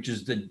 which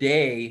is the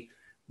day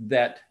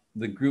that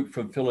the group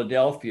from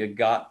Philadelphia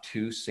got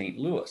to St.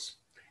 Louis.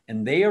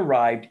 And they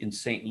arrived in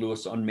St.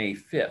 Louis on May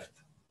 5th.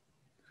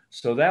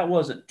 So that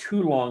wasn't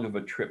too long of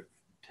a trip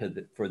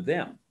for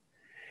them.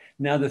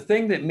 Now, the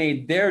thing that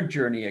made their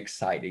journey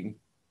exciting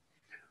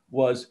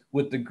was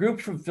with the group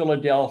from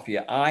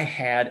Philadelphia, I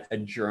had a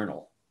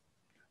journal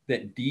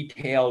that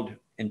detailed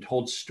and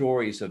told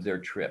stories of their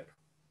trip.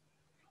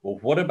 Well,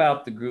 what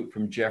about the group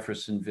from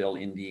Jeffersonville,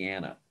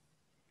 Indiana?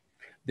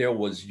 There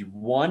was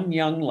one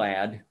young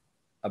lad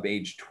of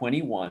age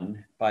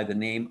 21 by the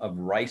name of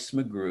Rice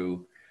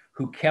McGrew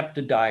who kept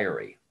a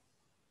diary.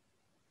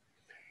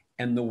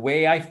 And the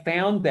way I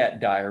found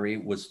that diary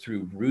was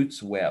through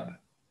Roots Web.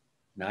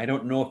 Now, I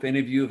don't know if any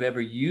of you have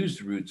ever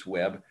used Roots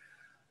Web.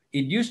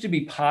 It used to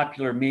be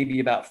popular maybe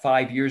about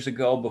 5 years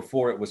ago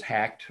before it was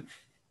hacked,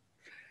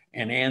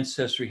 and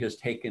Ancestry has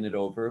taken it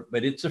over,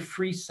 but it's a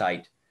free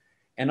site.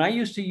 And I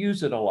used to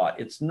use it a lot.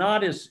 It's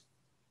not as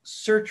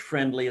search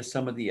friendly as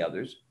some of the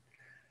others,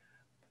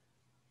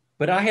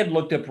 but I had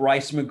looked up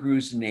Rice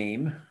McGrew's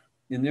name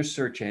in their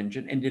search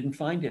engine and didn't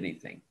find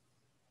anything.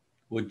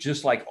 Well,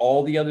 just like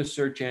all the other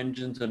search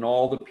engines and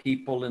all the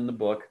people in the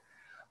book,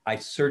 I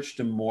searched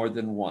him more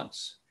than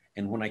once.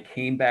 And when I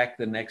came back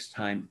the next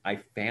time, I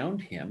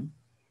found him,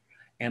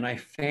 and I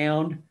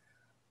found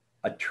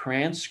a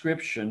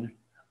transcription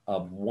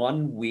of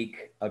 1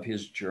 week of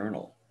his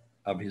journal,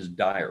 of his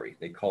diary.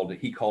 He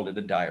called it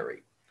a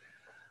diary.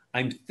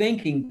 I'm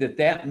thinking that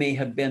that may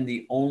have been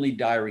the only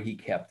diary he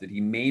kept, that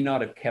he may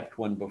not have kept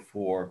one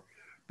before,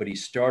 but he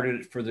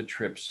started it for the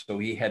trip, so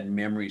he had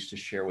memories to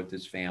share with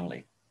his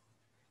family.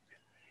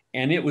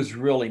 And it was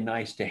really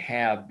nice to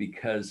have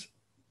because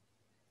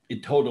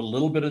it told a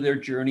little bit of their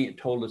journey. It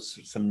told us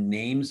some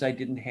names I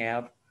didn't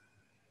have.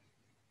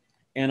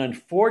 And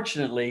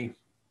unfortunately,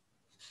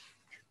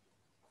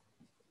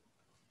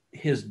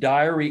 his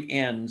diary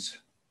ends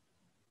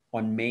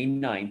on May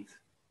 9th,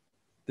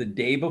 the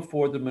day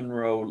before the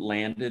Monroe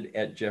landed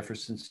at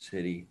Jefferson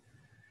City,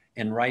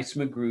 and Rice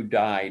McGrew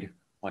died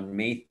on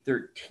May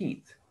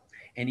 13th.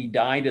 And he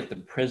died at the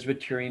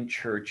Presbyterian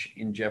Church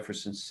in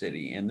Jefferson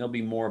City. And there'll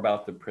be more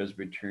about the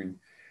Presbyterian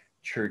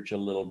Church a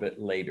little bit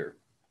later.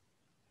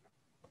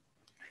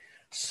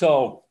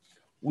 So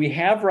we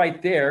have right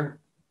there,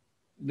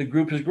 the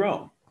group has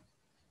grown.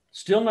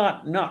 Still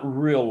not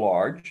real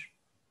large,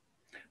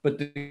 but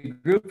the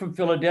group from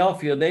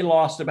Philadelphia, they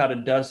lost about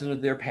a dozen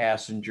of their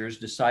passengers,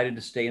 decided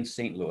to stay in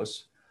St.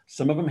 Louis.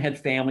 Some of them had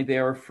family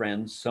there or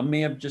friends. Some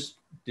may have just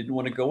didn't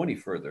want to go any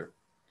further.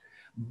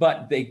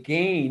 But they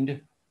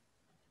gained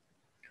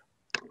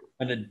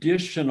an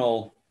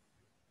additional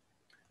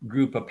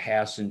group of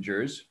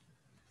passengers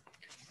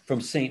from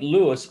St.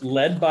 Louis,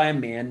 led by a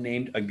man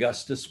named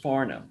Augustus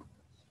Farnham.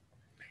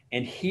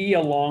 And he,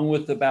 along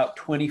with about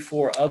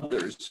 24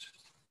 others,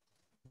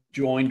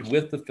 joined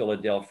with the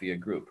Philadelphia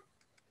group.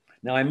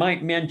 Now, I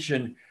might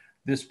mention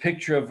this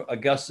picture of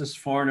Augustus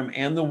Farnham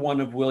and the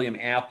one of William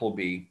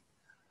Appleby.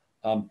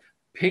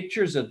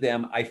 Pictures of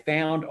them I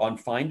found on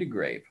Find a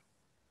Grave.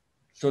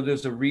 So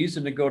there's a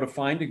reason to go to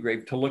Find a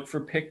Grave to look for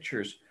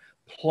pictures,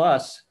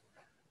 plus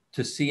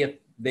to see if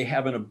they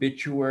have an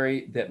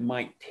obituary that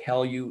might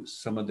tell you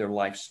some of their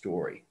life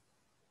story,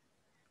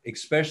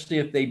 especially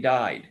if they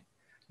died.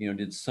 You know,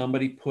 did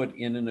somebody put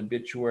in an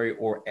obituary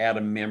or add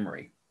a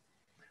memory?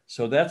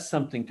 So that's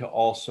something to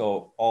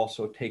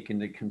also take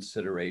into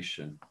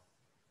consideration.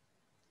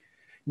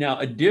 Now,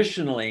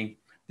 additionally,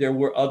 there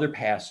were other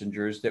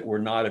passengers that were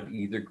not of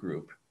either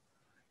group.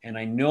 And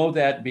I know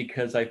that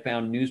because I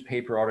found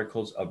newspaper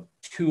articles of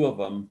two of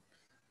them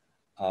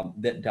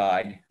that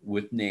died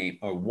with name,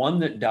 or one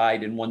that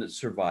died and one that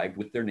survived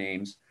with their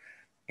names.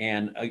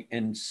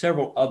 And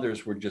several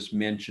others were just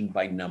mentioned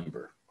by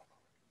number.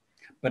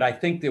 But I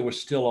think there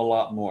was still a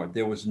lot more.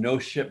 There was no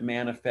ship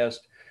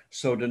manifest.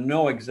 So to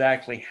know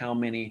exactly how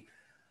many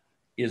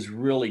is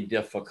really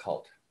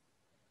difficult.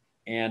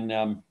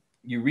 And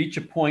you reach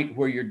a point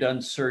where you're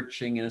done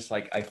searching and it's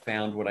like, I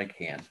found what I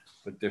can,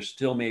 but there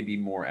still may be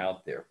more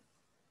out there.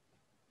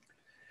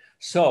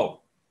 So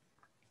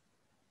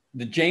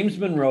the James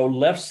Monroe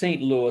left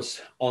St.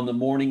 Louis on the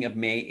morning of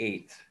May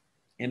 8th,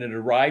 and it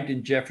arrived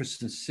in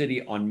Jefferson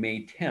City on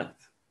May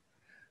 10th.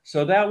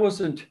 So that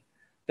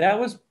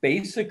was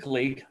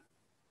basically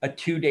a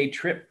 2-day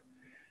trip.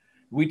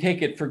 We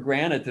take it for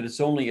granted that it's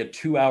only a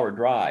 2-hour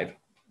drive.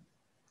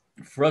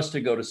 For us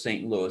to go to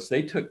St. Louis,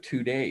 they took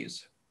 2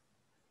 days.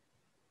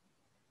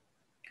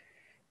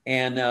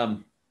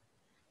 And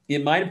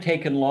it might have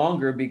taken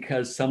longer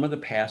because some of the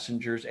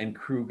passengers and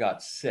crew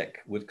got sick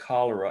with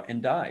cholera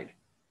and died.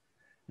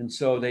 And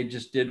so they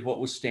just did what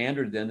was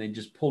standard then. They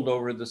just pulled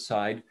over to the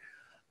side.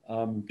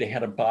 They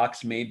had a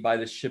box made by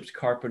the ship's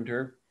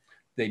carpenter.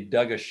 They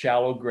dug a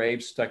shallow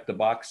grave, stuck the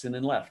box in,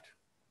 and left.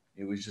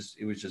 It was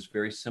just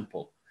very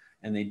simple.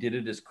 And they did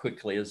it as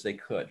quickly as they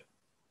could.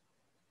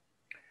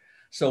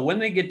 So when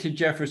they get to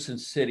Jefferson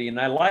City, and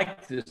I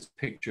like this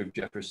picture of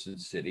Jefferson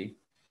City,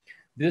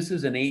 this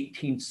is an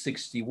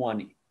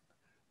 1861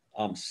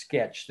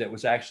 sketch that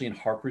was actually in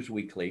Harper's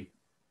Weekly.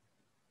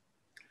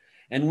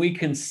 And we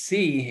can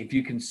see, if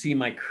you can see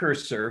my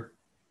cursor,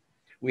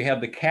 we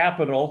have the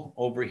Capitol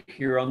over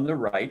here on the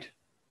right.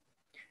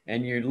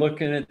 And you're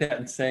looking at that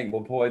and saying,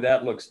 well, boy,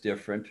 that looks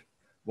different.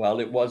 Well,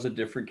 it was a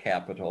different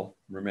Capitol.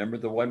 Remember,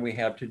 the one we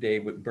have today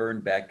was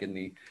burned back in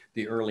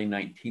the early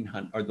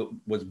 1900s, or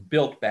was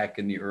built back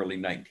in the early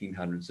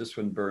 1900s. This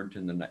one burned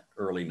in the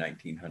early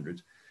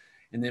 1900s.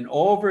 And then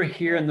over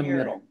here in the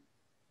middle,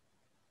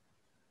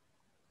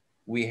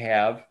 we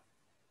have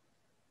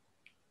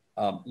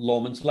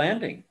Loman's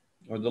Landing,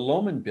 or the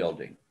Loman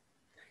Building.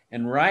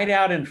 And right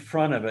out in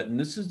front of it, and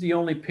this is the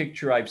only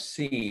picture I've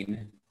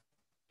seen,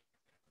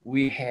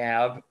 we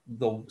have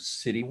the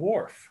city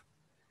wharf.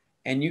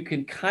 And you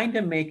can kind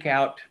of make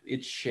out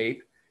its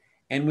shape.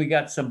 And we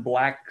got some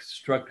black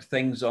struck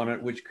things on it,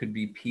 which could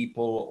be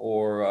people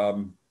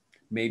or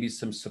maybe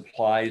some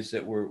supplies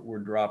that were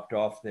dropped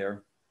off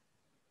there.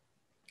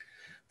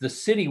 The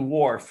city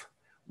wharf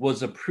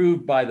was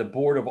approved by the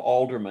Board of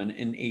Aldermen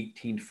in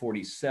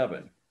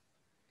 1847.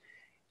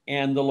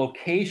 And the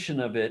location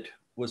of it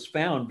was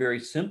found very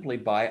simply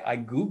by, I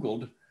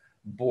Googled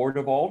Board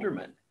of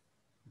Aldermen,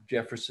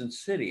 Jefferson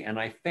City. And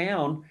I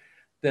found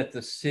that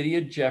the City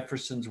of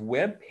Jefferson's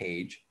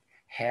webpage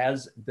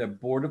has the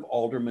Board of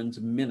Aldermen's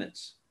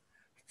minutes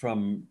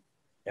from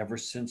ever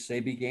since they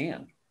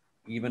began.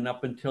 Even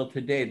up until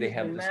today, they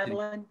have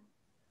the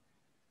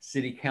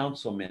city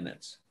council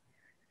minutes.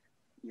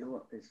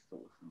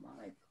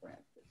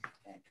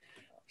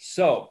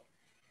 So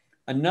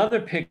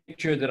another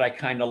picture that I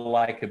kind of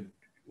like,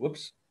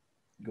 whoops,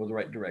 go the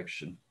right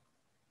direction.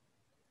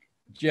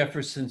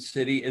 Jefferson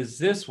City is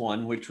this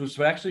one, which was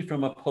actually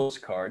from a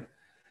postcard.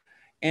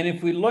 And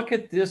if we look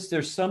at this,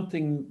 there's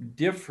something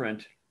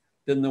different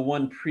than the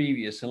one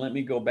previous. And let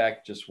me go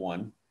back just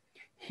one.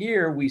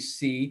 Here we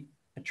see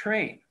a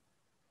train.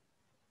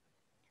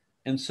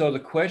 And so the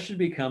question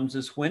becomes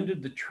is, when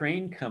did the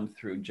train come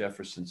through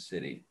Jefferson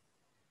City?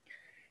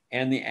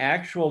 And the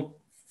actual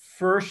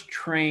first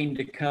train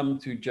to come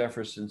through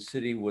Jefferson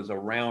City was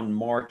around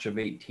March of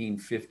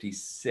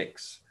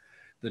 1856.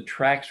 The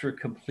tracks were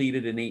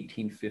completed in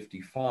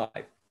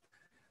 1855.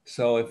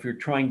 So if you're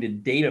trying to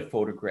date a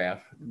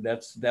photograph,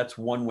 that's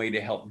one way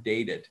to help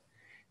date it.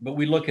 But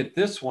we look at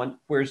this one,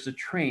 where's the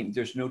train?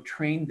 There's no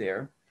train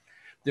there.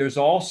 There's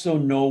also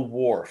no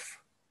wharf.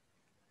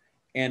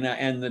 And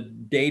the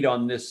date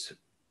on this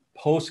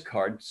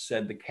postcard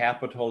said the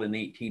Capitol in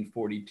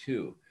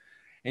 1842.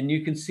 And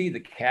you can see the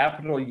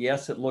Capitol,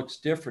 yes, it looks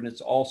different.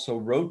 It's also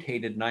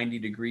rotated 90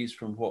 degrees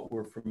from what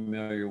we're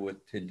familiar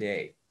with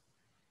today.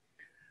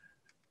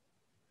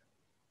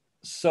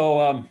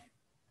 So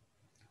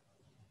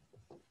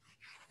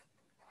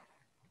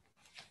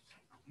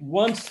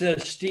once the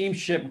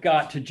steamship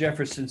got to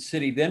Jefferson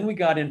City, then we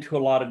got into a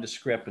lot of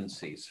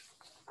discrepancies.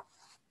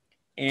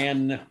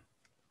 And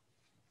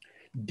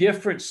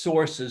different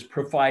sources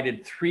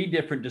provided 3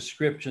 different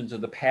descriptions of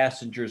the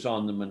passengers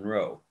on the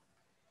Monroe.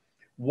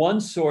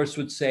 One source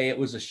would say it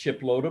was a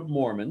shipload of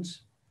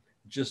Mormons,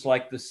 just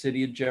like the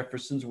City of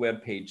Jefferson's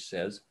webpage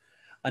says.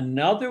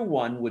 Another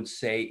one would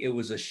say it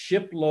was a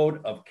shipload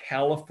of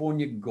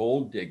California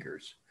gold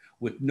diggers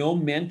with no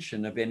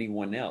mention of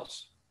anyone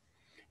else.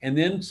 And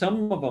then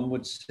some of them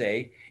would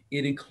say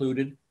it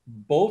included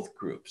both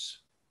groups.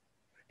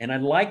 And I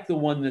like the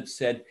one that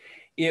said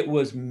it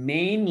was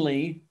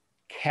mainly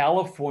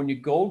California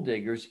gold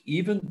diggers,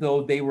 even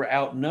though they were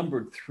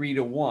outnumbered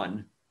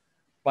 3-1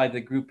 by the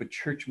group of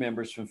church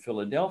members from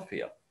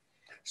Philadelphia.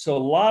 So a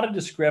lot of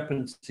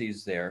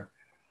discrepancies there.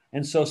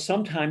 And so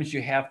sometimes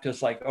you have to,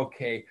 it's like,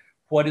 okay,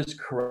 what is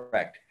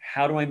correct?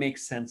 How do I make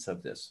sense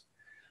of this?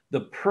 The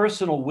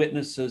personal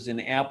witnesses in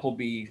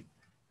Appleby's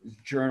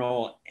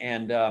journal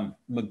and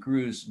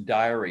McGrew's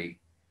diary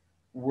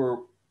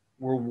were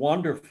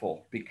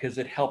wonderful because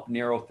it helped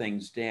narrow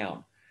things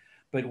down.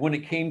 But when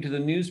it came to the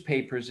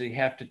newspapers, you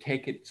have to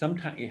take it.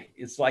 Sometimes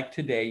it's like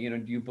today, you know,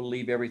 do you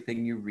believe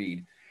everything you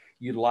read?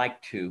 You'd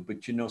like to,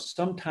 but you know,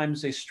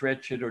 sometimes they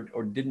stretch it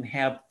or didn't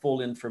have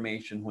full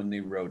information when they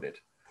wrote it.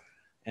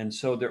 And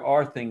so there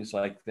are things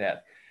like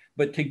that.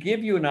 But to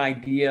give you an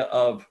idea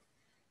of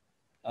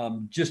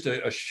just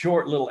a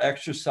short little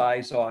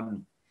exercise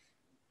on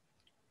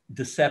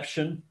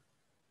deception,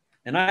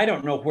 and I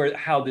don't know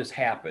how this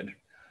happened.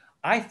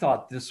 I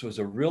thought this was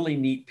a really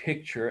neat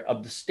picture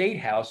of the State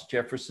House,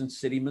 Jefferson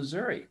City,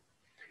 Missouri.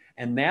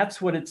 And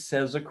that's what it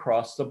says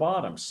across the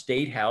bottom,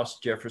 State House,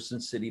 Jefferson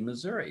City,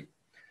 Missouri.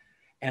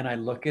 And I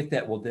look at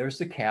that, well, there's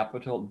the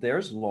Capitol,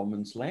 there's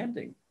Loman's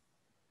Landing.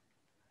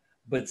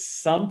 But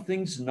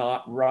something's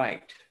not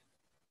right.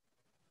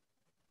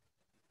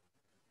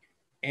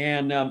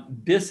 And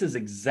this is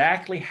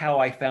exactly how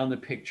I found the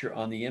picture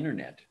on the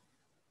internet.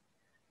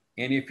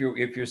 And if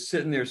you're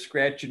sitting there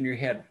scratching your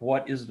head,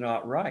 what is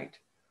not right?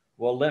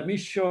 Well, let me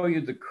show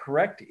you the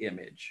correct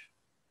image.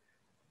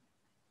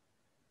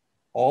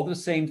 All the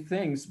same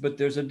things, but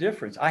there's a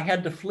difference. I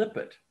had to flip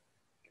it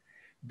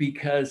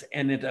because,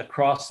 and it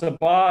across the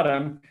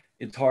bottom,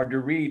 it's hard to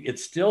read. It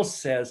still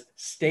says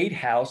State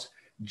House,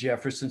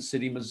 Jefferson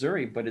City,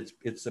 Missouri, but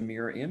it's a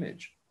mirror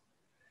image.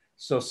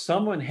 So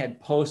someone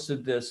had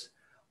posted this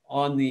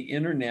on the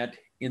internet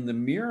in the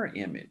mirror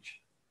image.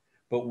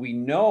 But we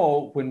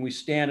know when we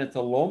stand at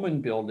the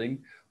Loman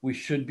building, we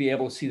should be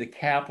able to see the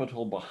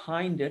Capitol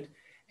behind it,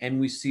 and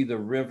we see the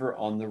river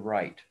on the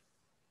right.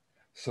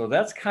 So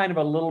that's kind of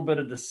a little bit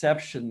of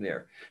deception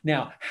there.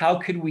 Now, how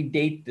could we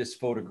date this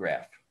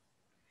photograph?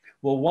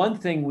 Well, one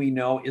thing we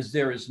know is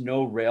there is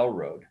no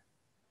railroad.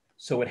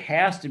 So it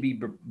has to be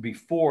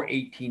before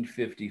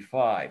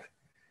 1855.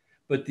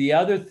 But the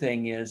other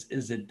thing is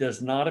it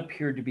does not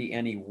appear to be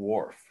any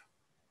wharf.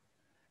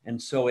 And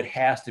so it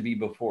has to be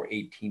before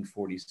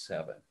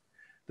 1847.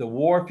 The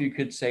wharf, you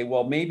could say,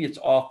 well, maybe it's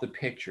off the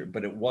picture,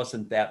 but it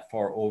wasn't that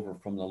far over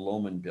from the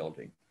Loman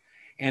building.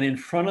 And in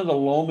front of the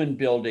Loman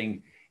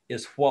building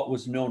is what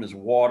was known as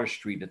Water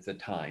Street at the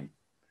time.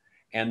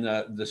 And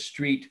the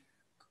street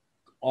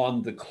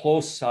on the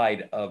close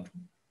side of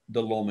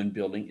the Loman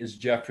building is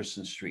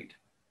Jefferson Street.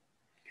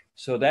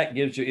 So that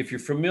gives you, if you're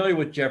familiar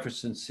with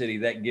Jefferson City,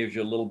 that gives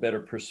you a little better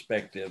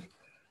perspective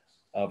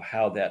of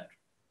how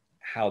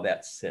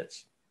that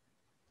sits.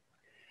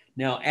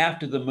 Now,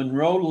 after the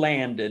Monroe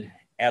landed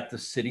at the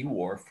city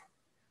wharf,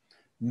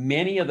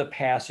 many of the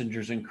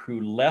passengers and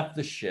crew left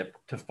the ship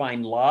to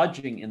find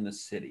lodging in the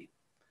city.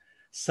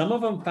 Some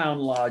of them found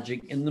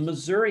lodging in the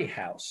Missouri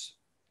House.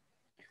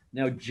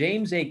 Now,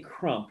 James A.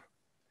 Crump,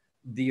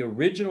 the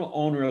original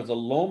owner of the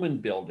Loman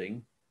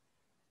building,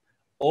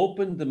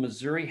 opened the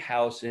Missouri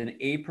House in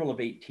April of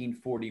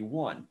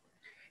 1841.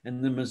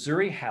 And the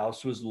Missouri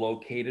House was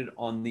located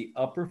on the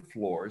upper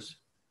floors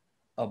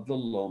of the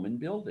Loman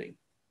building.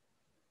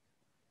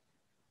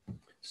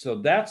 So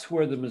that's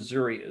where the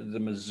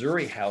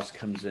Missouri House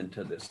comes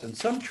into this. And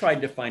some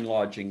tried to find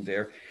lodging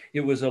there.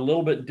 It was a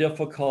little bit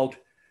difficult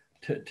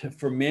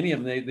for many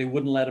of them. They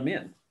wouldn't let them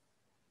in.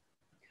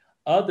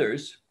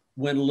 Others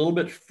went a little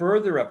bit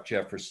further up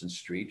Jefferson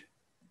Street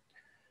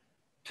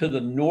to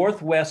the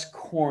northwest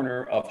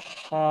corner of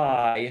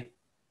High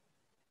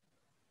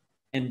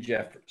and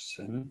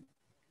Jefferson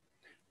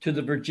to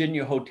the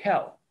Virginia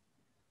Hotel.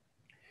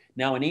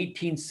 Now in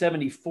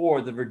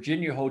 1874, the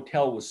Virginia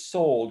Hotel was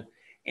sold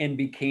and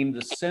became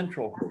the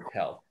Central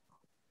Hotel.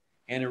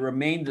 And it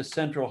remained the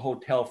Central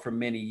Hotel for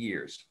many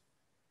years.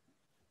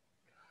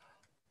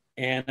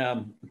 And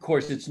of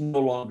course, it's no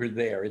longer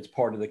there. It's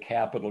part of the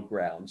Capitol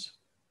grounds.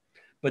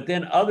 But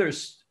then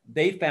others,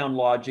 they found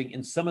lodging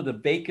in some of the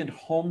vacant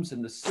homes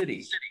in the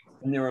city.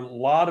 And there are a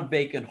lot of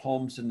vacant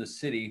homes in the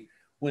city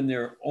when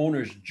their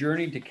owners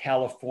journeyed to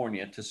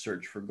California to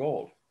search for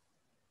gold.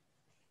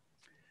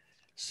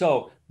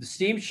 So the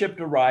steamship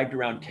arrived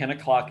around 10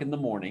 o'clock in the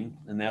morning,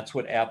 and that's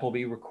what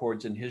Appleby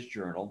records in his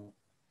journal.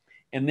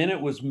 And then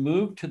it was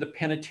moved to the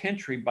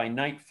penitentiary by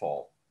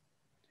nightfall.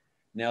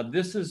 Now,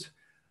 this is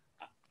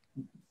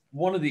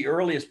one of the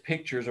earliest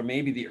pictures, or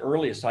maybe the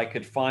earliest I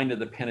could find of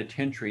the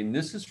penitentiary, and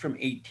this is from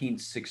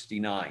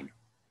 1869.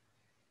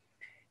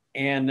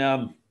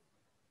 And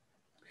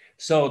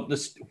so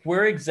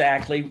where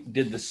exactly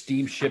did the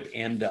steamship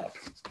end up?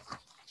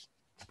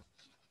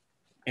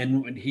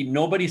 And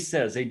nobody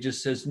says, it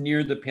just says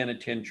near the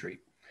penitentiary.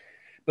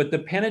 But the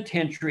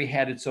penitentiary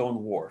had its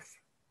own wharf.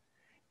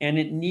 And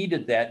it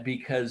needed that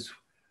because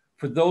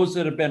for those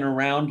that have been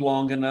around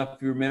long enough,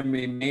 you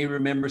may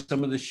remember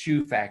some of the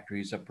shoe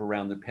factories up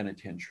around the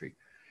penitentiary.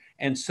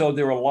 And so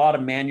there were a lot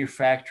of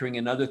manufacturing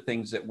and other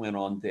things that went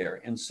on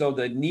there. And so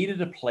they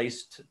needed a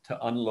place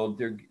to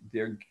unload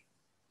their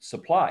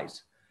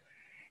supplies.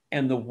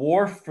 And the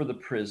wharf for the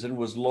prison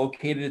was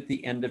located at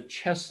the end of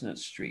Chestnut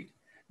Street.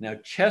 Now,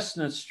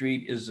 Chestnut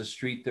Street is the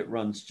street that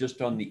runs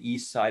just on the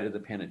east side of the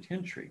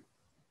penitentiary.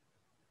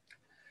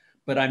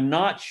 But I'm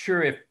not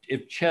sure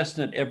if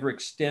Chestnut ever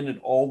extended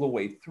all the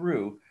way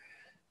through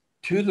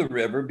to the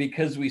river,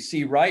 because we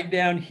see right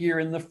down here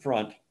in the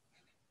front,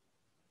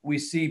 we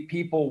see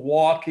people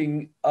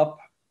walking up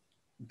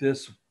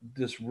this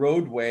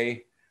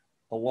roadway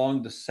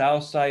along the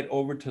south side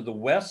over to the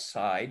west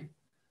side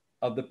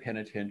of the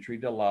penitentiary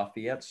to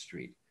Lafayette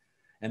Street.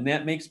 And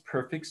that makes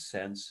perfect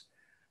sense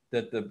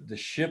that the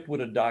ship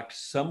would have docked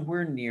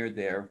somewhere near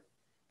there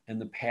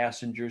and the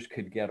passengers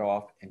could get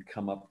off and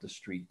come up the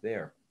street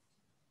there.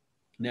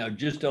 Now,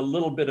 just a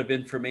little bit of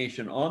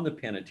information on the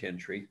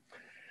penitentiary.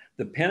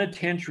 The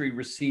penitentiary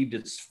received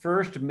its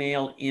first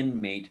male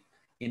inmate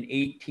in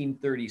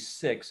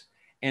 1836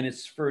 and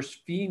its first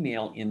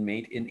female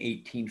inmate in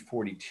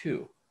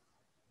 1842.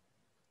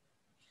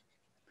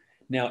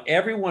 Now,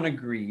 everyone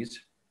agrees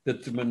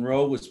that the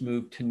Monroe was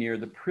moved to near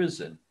the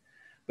prison,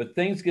 but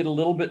things get a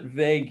little bit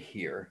vague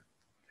here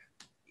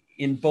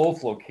in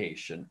both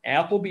locations.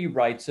 Appleby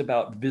writes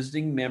about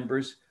visiting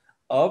members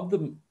of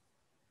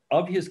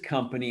his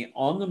company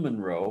on the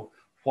Monroe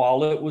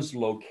while it was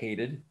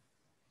located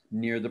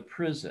near the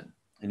prison.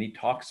 And he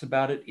talks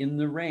about it in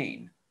the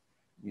rain,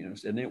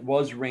 and it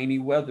was rainy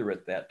weather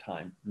at that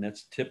time, and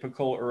that's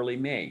typical early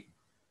May.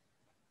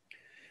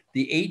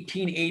 The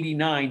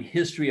 1889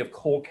 History of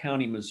Cole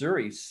County,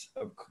 Missouri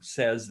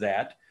says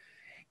that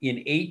in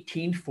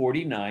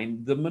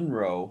 1849, the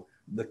Monroe,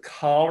 the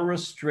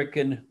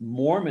cholera-stricken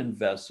Mormon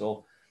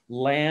vessel,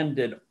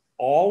 landed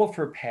all of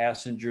her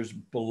passengers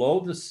below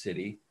the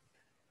city,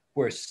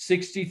 where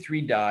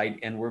 63 died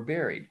and were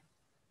buried.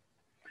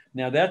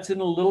 Now, that's in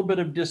a little bit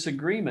of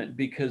disagreement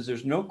because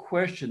there's no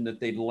question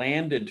that they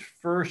landed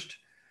first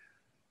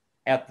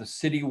at the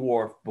city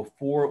wharf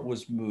before it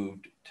was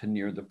moved to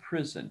near the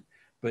prison.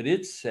 But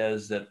it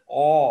says that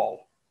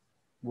all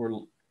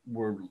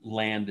were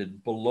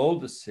landed below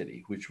the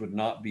city, which would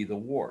not be the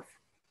wharf.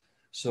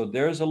 So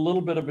there's a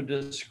little bit of a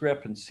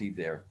discrepancy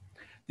there.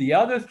 The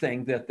other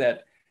thing that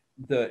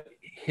the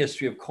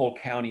History of Cole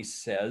County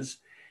says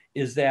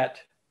is that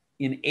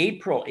in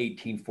April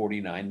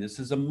 1849, this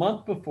is a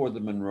month before the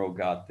Monroe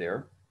got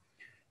there,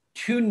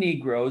 2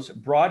 Negroes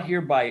brought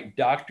here by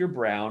Dr.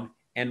 Brown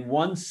and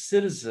 1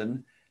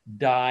 citizen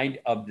died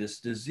of this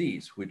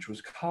disease, which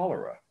was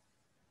cholera.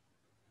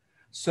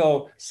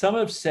 So some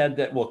have said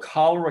that, well,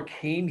 cholera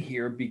came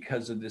here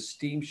because of this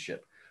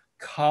steamship.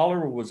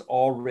 Cholera was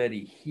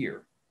already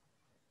here.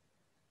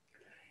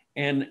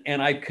 And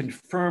I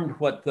confirmed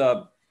what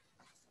the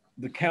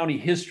county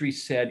history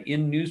said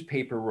in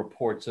newspaper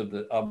reports of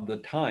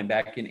the time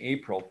back in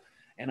April,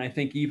 and I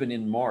think even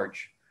in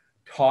March,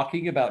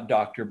 talking about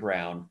Dr.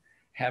 Brown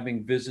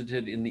having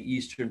visited in the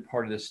eastern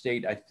part of the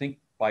state, I think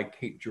by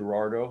Cape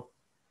Girardeau,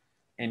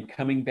 and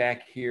coming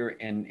back here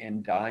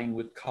and dying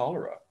with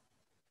cholera.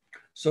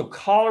 So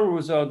cholera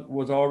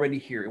was already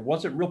here. It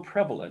wasn't real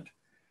prevalent,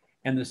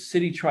 and the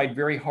city tried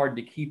very hard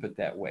to keep it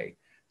that way.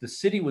 The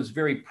city was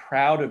very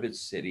proud of its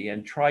city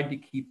and tried to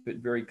keep it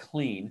very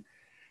clean.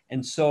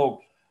 And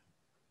so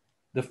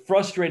the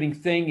frustrating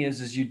thing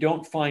is you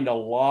don't find a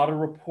lot of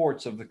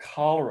reports of the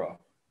cholera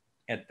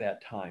at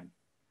that time.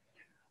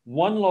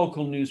 One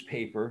local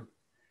newspaper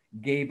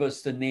gave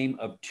us the name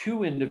of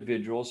 2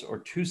 individuals or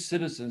 2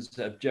 citizens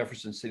of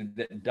Jefferson City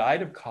that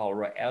died of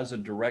cholera as a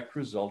direct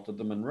result of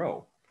the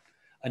Monroe.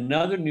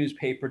 Another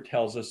newspaper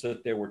tells us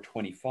that there were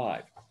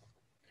 25.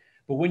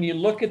 But when you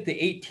look at the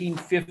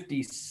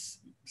 1850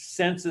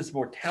 census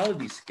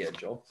mortality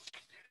schedule,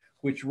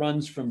 which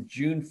runs from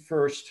June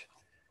 1st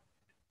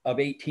of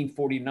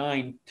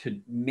 1849 to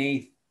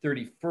May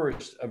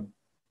 31st of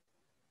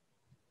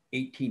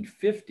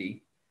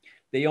 1850,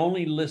 they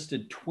only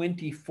listed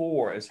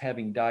 24 as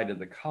having died of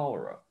the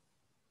cholera.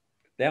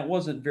 That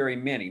wasn't very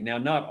many. Now,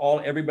 not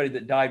everybody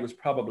that died was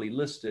probably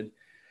listed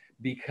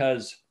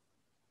because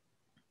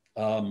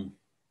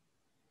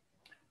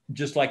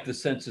just like the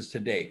census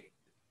today,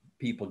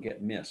 people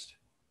get missed.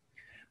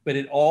 But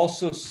it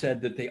also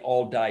said that they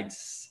all died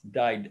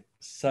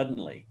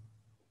suddenly.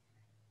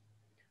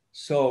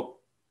 So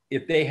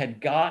if they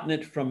had gotten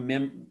it from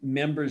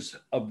members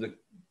of the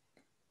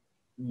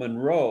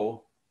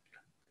Monroe,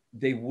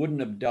 they wouldn't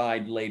have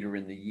died later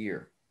in the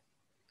year.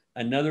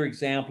 Another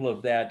example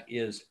of that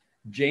is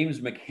James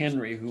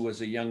McHenry, who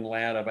was a young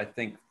lad of, I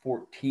think,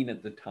 14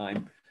 at the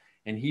time,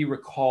 and he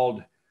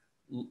recalled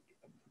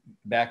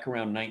back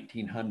around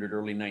 1900,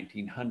 early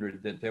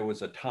 1900, that there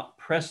was a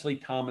Presley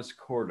Thomas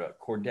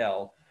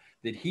Cordell,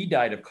 that he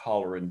died of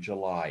cholera in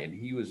July, and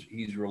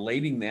he's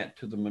relating that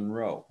to the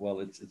Monroe. Well,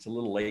 it's a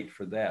little late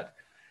for that.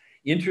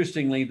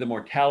 Interestingly, the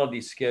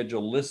mortality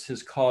schedule lists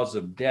his cause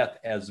of death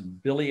as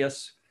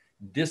bilious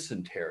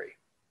dysentery.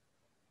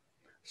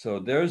 So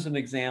there's an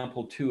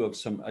example too of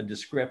a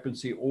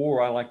discrepancy,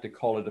 or I like to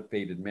call it a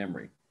faded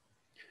memory.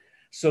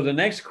 So the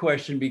next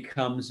question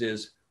becomes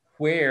is,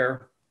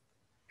 where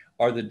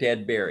are the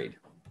dead buried?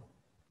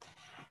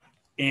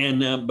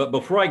 And but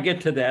before I get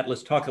to that,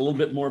 let's talk a little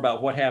bit more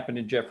about what happened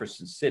in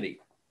Jefferson City.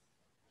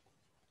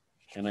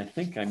 And I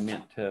think I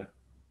meant to,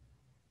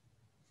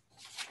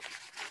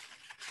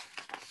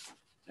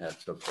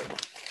 that's okay.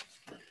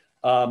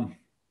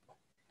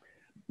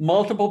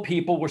 Multiple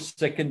people were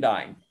sick and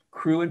dying,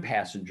 crew and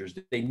passengers.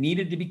 They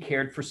needed to be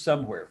cared for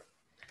somewhere.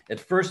 At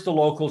first, the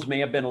locals may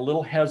have been a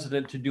little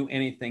hesitant to do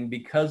anything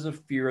because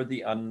of fear of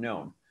the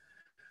unknown.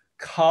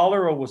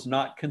 Cholera was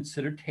not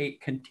considered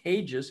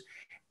contagious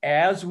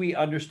as we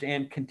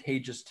understand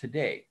contagious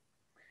today.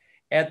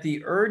 At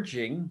the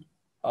urging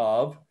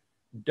of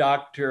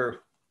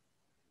Dr.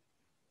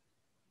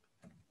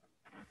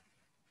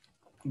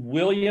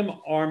 William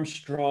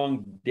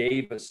Armstrong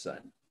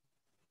Davison,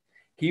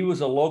 he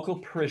was a local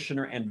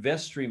parishioner and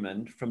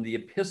vestryman from the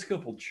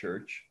Episcopal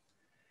Church,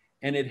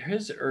 and at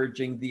his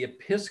urging, the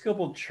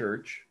Episcopal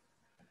Church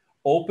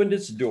opened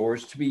its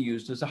doors to be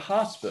used as a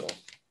hospital.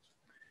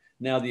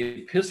 Now,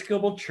 the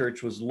Episcopal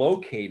Church was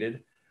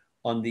located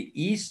on the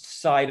east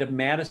side of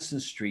Madison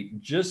Street,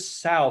 just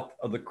south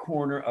of the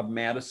corner of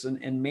Madison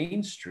and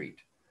Main Street.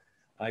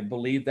 I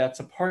believe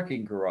that's a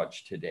parking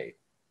garage today.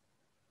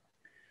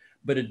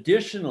 But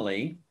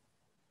additionally,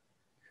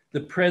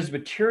 the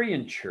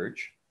Presbyterian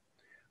Church,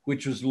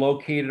 which was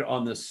located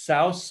on the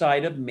south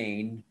side of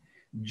Main,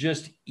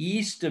 just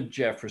east of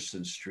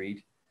Jefferson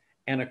Street,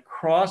 and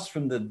across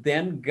from the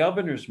then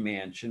governor's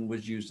mansion,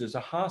 was used as a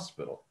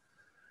hospital.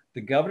 The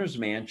governor's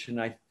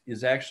mansion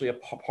is actually a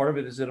part of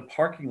it is in a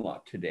parking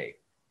lot today.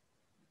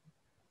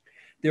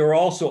 There are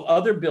also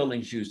other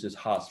buildings used as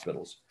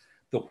hospitals.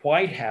 The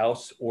White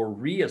House, or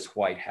Rias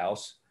White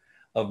House,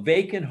 a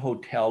vacant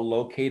hotel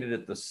located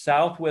at the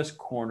southwest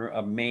corner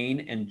of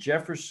Main and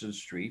Jefferson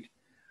Street,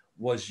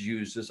 was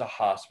used as a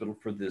hospital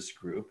for this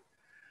group.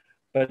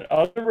 But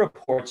other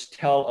reports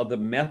tell of the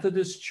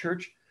Methodist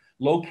Church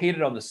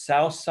located on the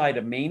south side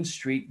of Main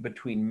Street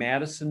between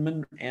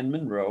Madison and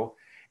Monroe,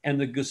 and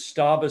the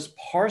Gustavus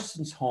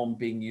Parsons home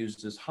being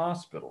used as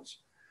hospitals.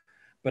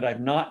 But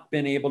I've not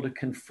been able to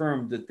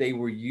confirm that they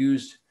were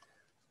used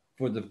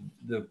for the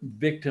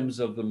victims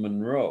of the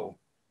Monroe.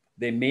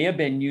 They may have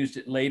been used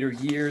in later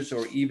years,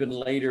 or even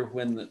later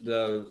when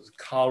the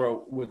cholera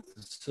with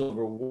the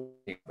Civil War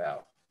came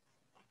about.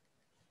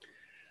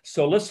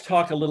 So let's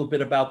talk a little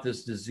bit about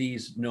this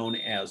disease known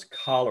as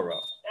cholera.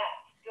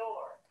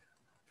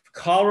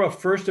 Cholera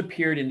first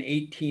appeared in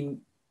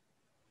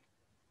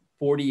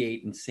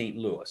 1848 in St.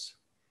 Louis.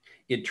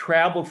 It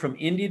traveled from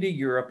India to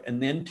Europe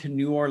and then to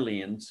New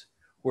Orleans,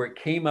 where it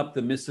came up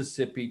the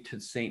Mississippi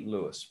to St.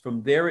 Louis.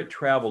 From there, it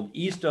traveled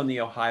east on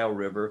the Ohio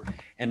River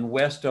and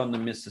west on the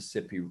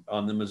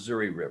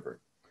Missouri River.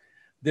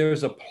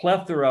 There's a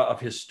plethora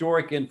of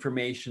historic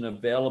information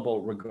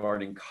available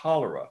regarding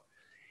cholera.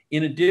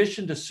 In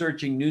addition to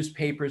searching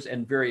newspapers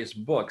and various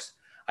books,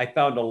 I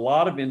found a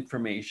lot of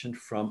information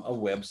from a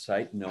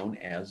website known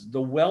as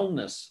the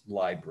Wellness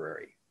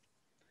Library.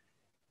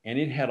 And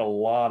it had a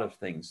lot of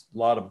things, a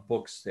lot of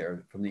books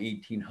there from the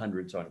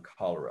 1800s on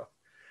cholera.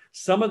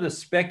 Some of the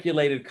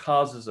speculated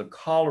causes of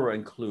cholera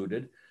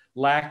included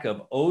lack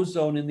of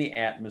ozone in the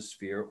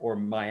atmosphere or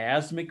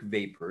miasmic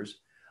vapors,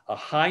 a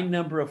high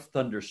number of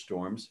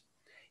thunderstorms,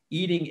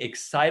 eating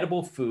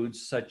excitable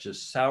foods such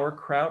as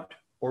sauerkraut,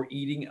 or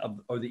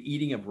the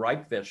eating of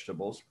ripe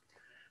vegetables.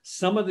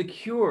 Some of the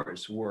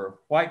cures were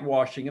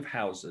whitewashing of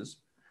houses,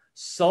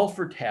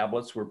 sulfur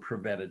tablets were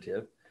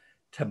preventative,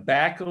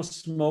 tobacco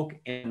smoke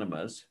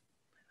enemas,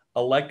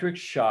 electric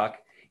shock,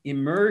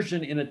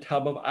 immersion in a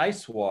tub of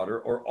ice water,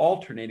 or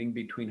alternating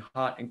between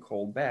hot and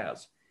cold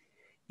baths.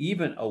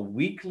 Even a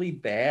weekly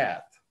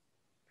bath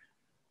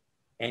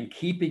and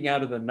keeping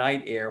out of the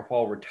night air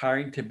while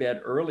retiring to bed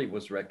early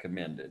was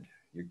recommended.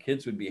 Your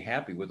kids would be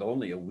happy with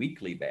only a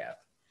weekly bath.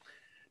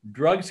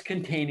 Drugs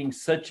containing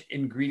such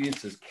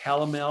ingredients as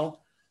calomel,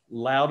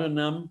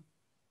 laudanum,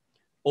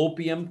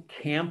 opium,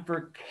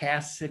 camphor,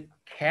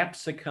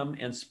 capsicum,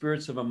 and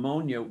spirits of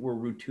ammonia were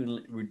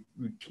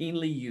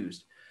routinely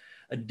used.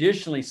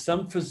 Additionally,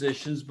 some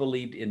physicians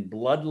believed in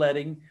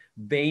bloodletting,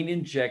 vein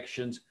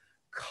injections,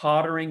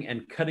 cottering,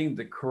 and cutting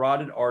the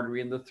carotid artery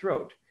in the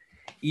throat.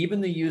 Even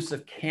the use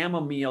of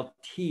chamomile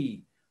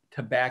tea,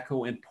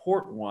 tobacco, and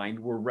port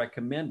wine were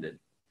recommended.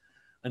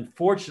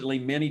 Unfortunately,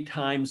 many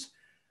times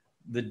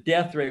the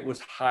death rate was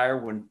higher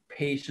when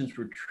patients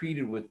were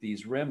treated with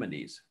these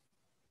remedies.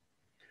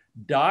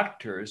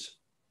 Doctors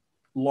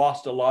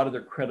lost a lot of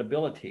their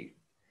credibility.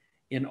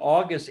 In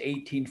August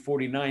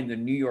 1849, the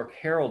New York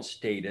Herald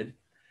stated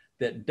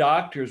that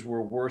doctors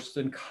were worse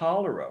than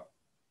cholera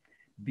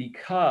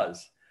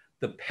because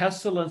the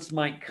pestilence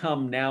might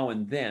come now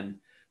and then.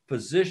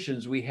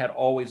 Physicians we had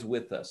always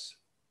with us.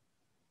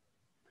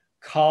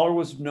 Cholera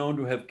was known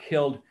to have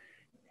killed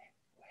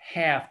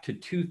half to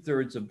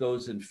 2/3 of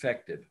those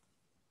infected.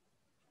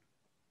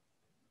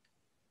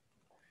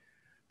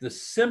 The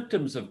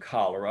symptoms of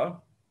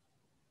cholera,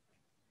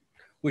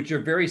 which are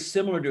very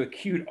similar to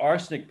acute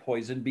arsenic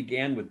poison,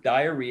 began with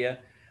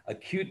diarrhea,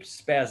 acute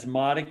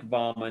spasmodic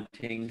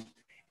vomiting,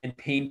 and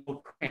painful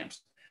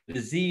cramps. The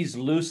disease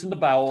loosened the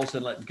bowels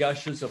and let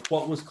gushes of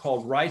what was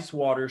called rice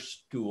water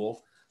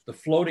stool. The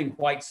floating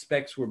white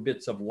specks were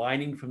bits of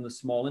lining from the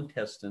small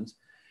intestines.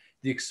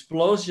 The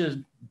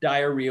explosion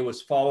diarrhea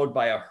was followed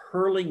by a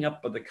hurling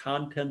up of the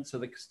contents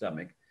of the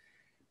stomach.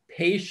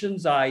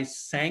 Patients' eyes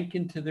sank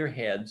into their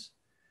heads.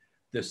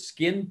 The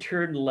skin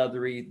turned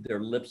leathery,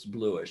 their lips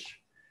bluish.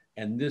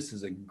 And this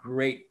is a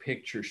great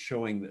picture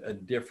showing a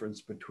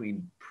difference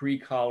between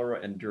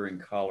pre-cholera and during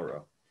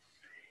cholera.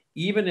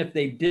 Even if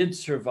they did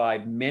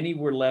survive, many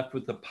were left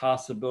with the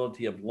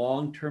possibility of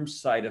long-term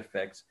side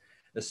effects,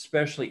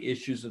 especially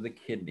issues of the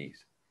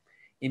kidneys.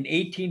 In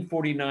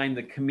 1849,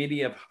 the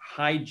Committee of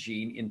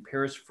Hygiene in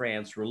Paris,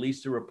 France,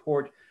 released a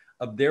report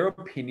of their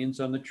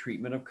opinions on the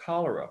treatment of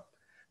cholera.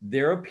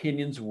 Their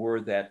opinions were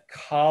that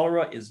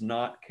cholera is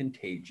not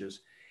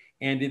contagious,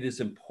 and it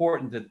is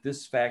important that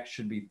this fact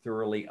should be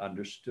thoroughly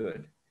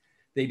understood.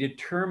 They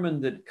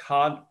determined that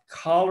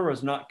cholera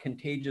is not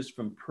contagious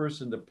from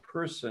person to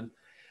person,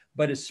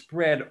 but is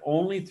spread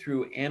only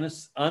through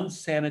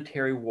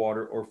unsanitary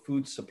water or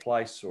food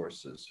supply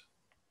sources.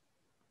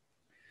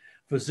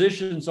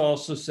 Physicians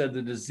also said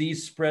the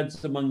disease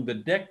spreads among the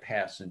deck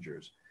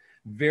passengers.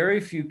 Very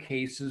few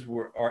cases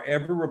are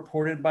ever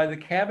reported by the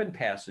cabin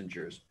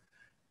passengers.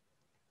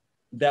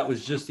 That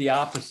was just the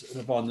opposite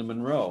of on the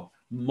Monroe.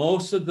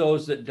 Most of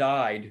those that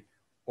died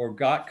or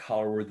got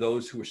cholera were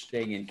those who were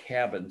staying in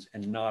cabins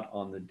and not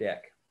on the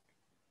deck.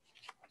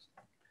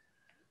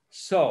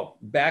 So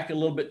back a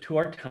little bit to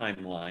our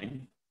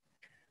timeline.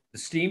 The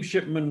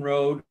steamship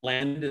Monroe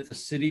landed at the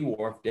city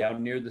wharf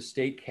down near the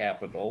state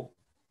capitol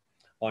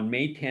on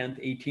May 10th,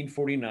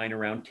 1849,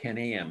 around 10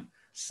 a.m.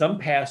 Some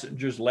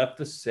passengers left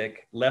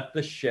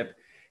the ship,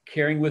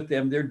 carrying with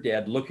them their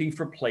dead, looking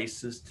for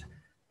places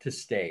to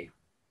stay.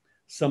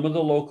 Some of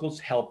the locals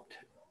helped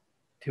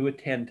to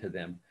attend to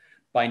them.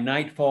 By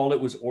nightfall,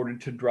 it was ordered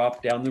to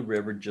drop down the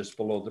river just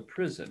below the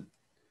prison.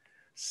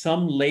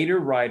 Some later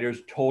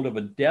writers told of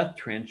a death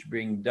trench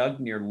being dug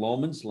near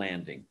Loman's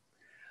Landing.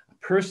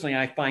 Personally,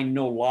 I find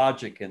no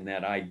logic in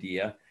that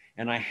idea,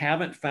 and I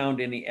haven't found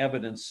any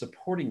evidence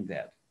supporting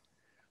that.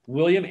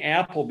 William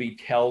Appleby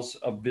tells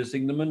of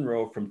visiting the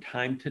Monroe from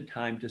time to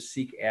time to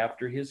seek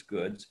after his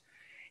goods,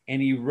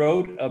 and he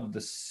wrote of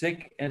the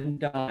sick and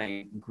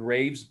dying,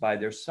 graves by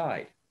their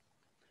side.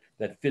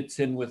 That fits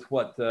in with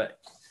what the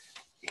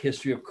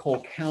history of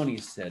Cole County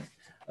said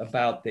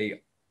about the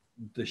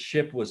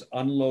ship was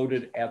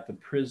unloaded at the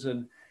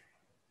prison,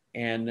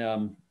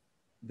 and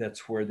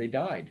that's where they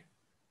died.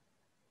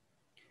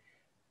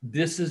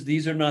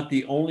 These are not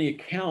the only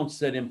accounts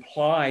that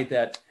imply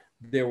that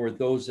there were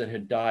those that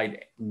had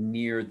died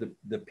near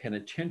the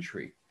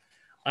penitentiary.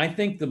 I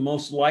think the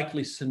most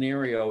likely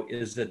scenario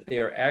is that they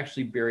are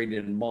actually buried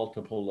in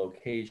multiple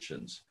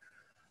locations.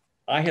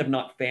 I have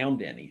not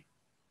found any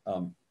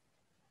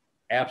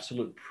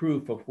absolute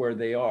proof of where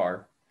they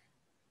are,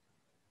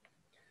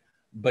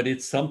 but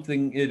it's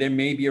something, there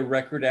may be a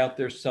record out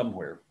there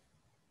somewhere.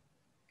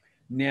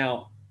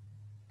 Now,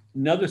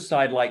 another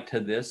sidelight to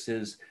this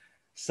is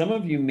some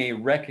of you may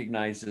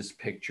recognize this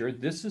picture.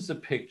 This is a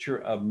picture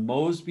of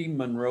Mosby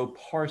Monroe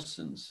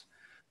Parsons,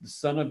 the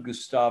son of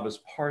Gustavus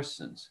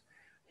Parsons.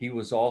 He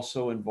was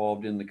also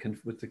involved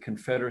with the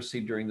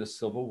Confederacy during the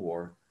Civil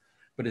War,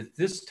 but at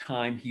this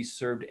time he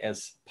served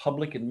as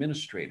public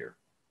administrator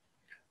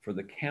for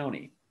the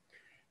county.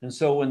 And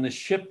so when the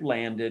ship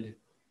landed,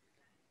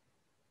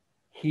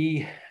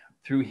 he,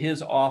 through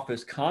his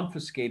office,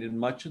 confiscated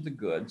much of the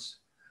goods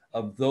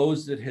of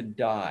those that had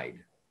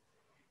died.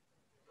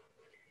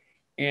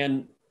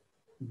 And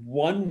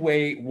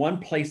one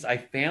place I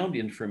found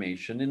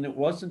information, and it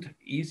wasn't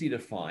easy to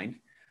find,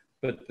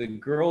 but the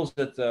girls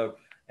at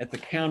the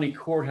county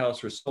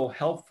courthouse were so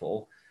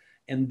helpful.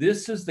 And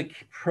this is the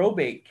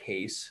probate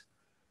case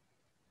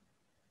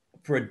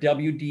for a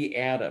W.D.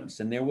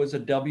 Adams. And there was a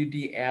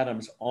W.D.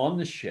 Adams on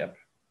the ship.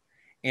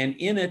 And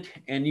in it,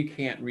 and you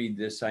can't read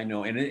this, I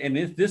know,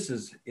 this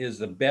is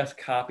the best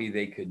copy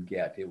they could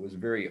get. It was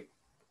very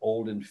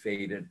old and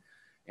faded,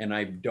 and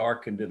I've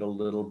darkened it a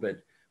little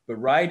bit. But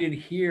right in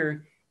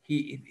here,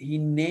 he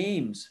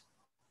names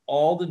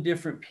all the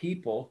different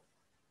people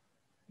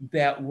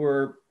that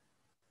were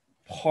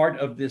part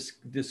of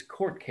this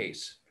court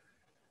case.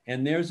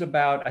 And there's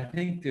I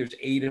think there's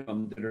 8 of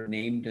them that are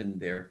named in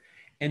there.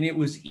 And it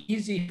was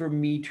easy for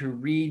me to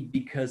read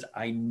because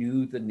I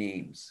knew the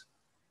names.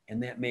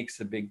 And that makes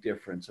a big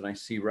difference. And I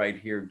see right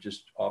here,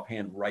 just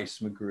offhand, Rice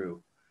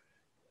McGrew.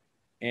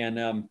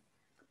 And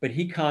but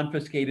he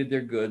confiscated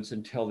their goods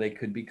until they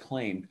could be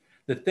claimed.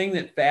 The thing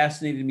that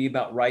fascinated me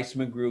about Rice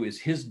McGrew is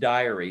his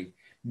diary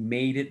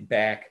made it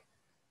back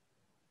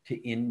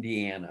to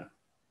Indiana,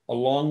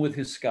 along with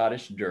his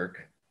Scottish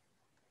dirk.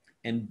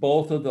 And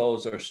both of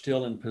those are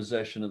still in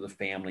possession of the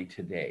family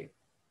today.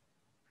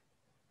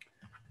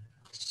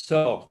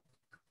 So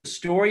the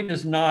story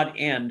does not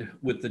end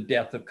with the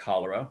death of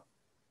cholera.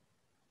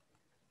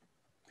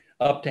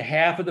 Up to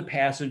half of the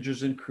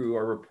passengers and crew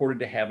are reported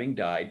to having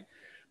died.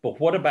 But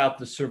what about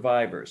the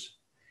survivors?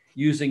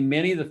 Using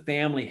many of the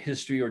family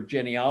history or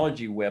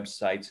genealogy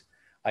websites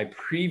I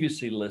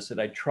previously listed,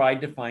 I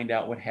tried to find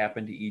out what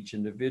happened to each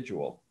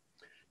individual.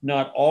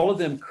 Not all of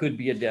them could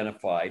be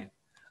identified.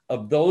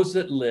 Of those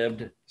that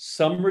lived,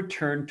 some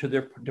returned to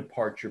their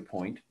departure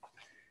point.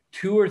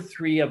 2 or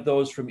 3 of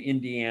those from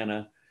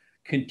Indiana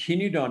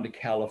continued on to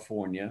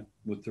California,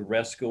 with the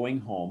rest going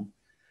home.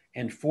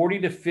 And 40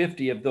 to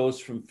 50 of those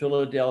from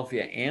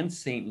Philadelphia and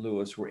St.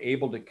 Louis were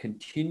able to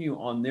continue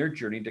on their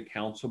journey to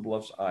Council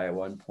Bluffs,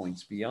 Iowa, and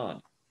points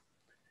beyond.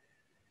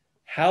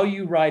 How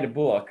you write a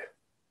book,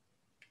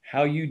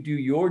 how you do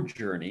your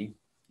journey,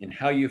 and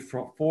how you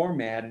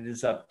format it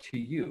is up to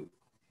you.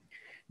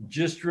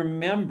 Just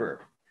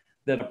remember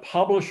that a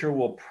publisher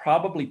will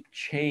probably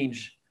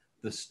change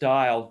the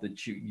style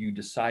that you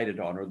decided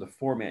on, or the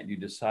format you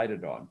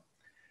decided on.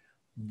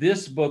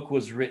 This book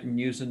was written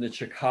using the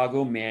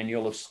Chicago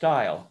Manual of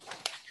Style.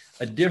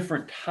 A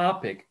different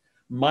topic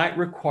might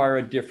require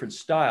a different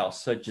style,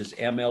 such as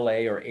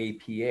MLA or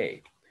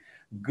APA.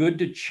 Good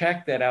to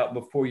check that out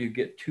before you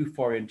get too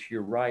far into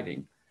your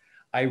writing.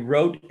 I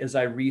wrote as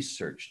I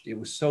researched. It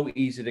was so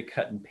easy to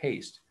cut and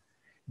paste.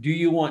 Do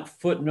you want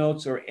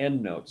footnotes or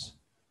endnotes?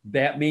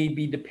 That may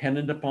be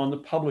dependent upon the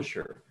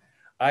publisher.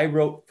 I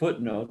wrote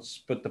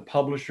footnotes, but the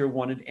publisher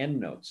wanted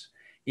endnotes.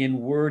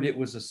 In Word, it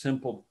was a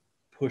simple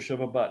push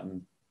of a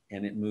button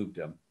and it moved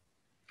them.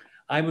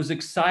 I was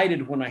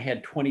excited when I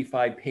had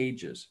 25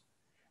 pages.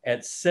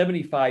 At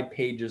 75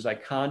 pages, I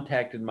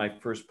contacted my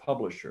first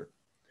publisher.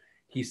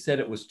 He said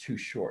it was too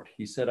short.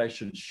 He said I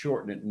should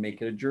shorten it and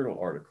make it a journal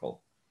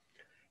article.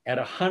 At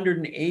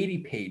 180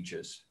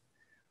 pages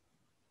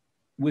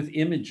with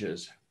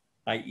images,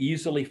 I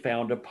easily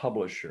found a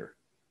publisher.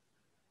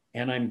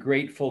 And I'm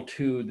grateful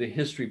to the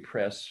History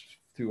Press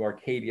through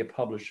Arcadia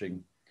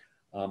Publishing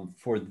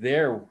for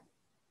their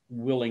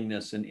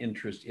willingness and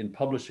interest in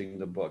publishing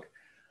the book.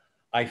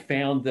 I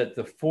found that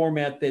the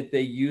format that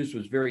they used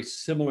was very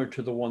similar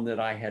to the one that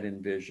I had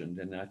envisioned,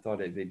 and I thought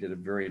they did a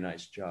very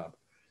nice job.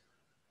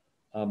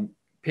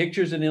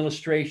 Pictures and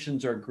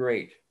illustrations are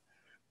great,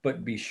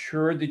 but be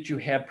sure that you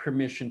have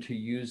permission to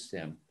use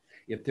them.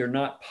 If they're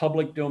not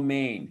public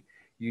domain,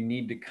 you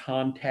need to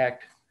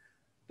contact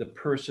the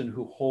person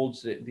who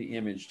holds the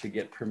image to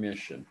get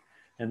permission.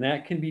 And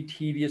that can be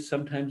tedious.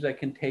 Sometimes that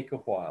can take a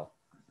while.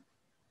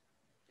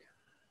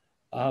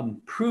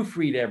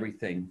 Proofread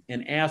everything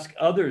and ask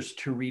others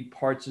to read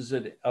parts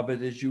of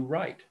it as you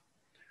write.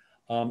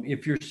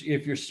 If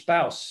your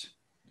spouse,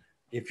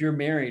 if you're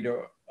married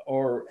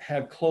or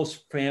have close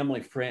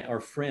family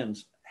or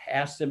friends,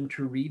 ask them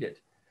to read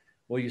it.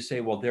 Well, you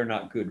say, well, they're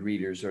not good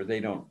readers, or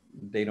they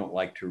don't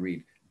like to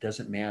read.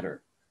 Doesn't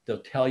matter. They'll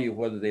tell you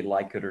whether they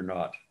like it or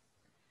not.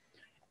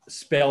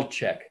 Spell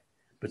check,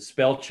 but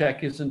spell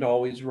check isn't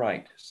always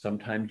right.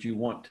 Sometimes you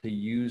want to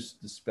use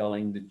the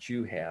spelling that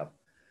you have.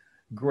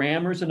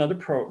 Grammar is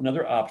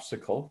another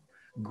obstacle.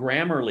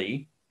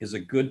 Grammarly is a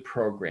good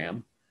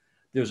program.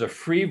 There's a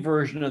free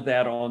version of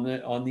that on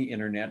the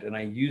internet, and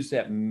I use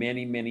that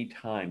many, many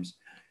times.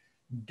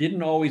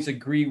 Didn't always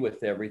agree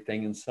with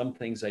everything, and some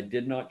things I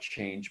did not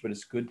change, but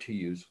it's good to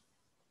use.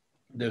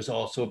 There's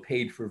also a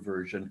paid for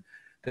version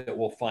that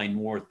will find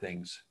more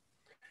things.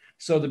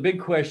 So the big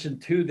question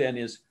too then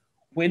is,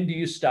 when do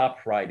you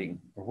stop writing,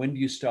 or when do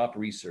you stop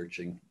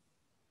researching?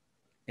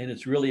 And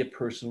it's really a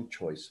personal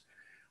choice.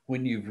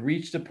 When you've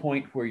reached a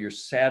point where you're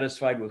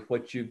satisfied with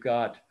what you've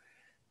got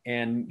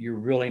and you're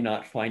really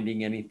not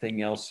finding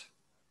anything else,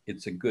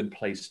 it's a good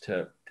place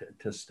to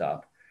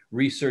stop.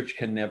 Research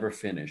can never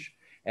finish.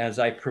 As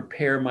I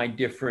prepare my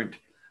different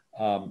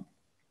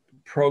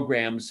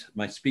programs,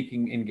 my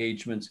speaking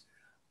engagements,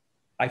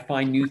 I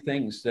find new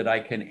things that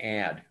I can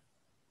add.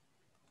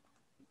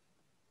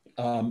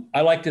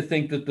 I like to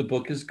think that the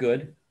book is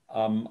good.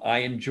 I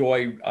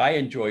enjoyed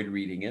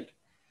reading it.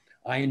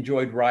 I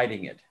enjoyed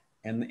writing it,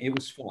 and it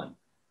was fun.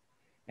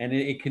 And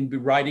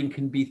writing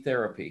can be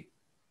therapy.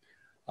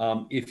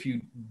 If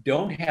you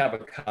don't have a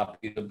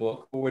copy of the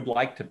book or would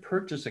like to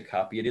purchase a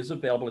copy, it is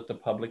available at the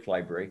public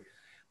library,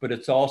 but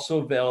it's also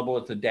available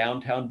at the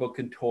Downtown Book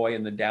and Toy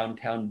and the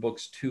Downtown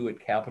Books 2 at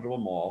Capitol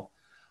Mall.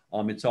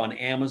 It's on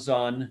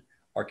Amazon,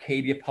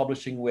 Arcadia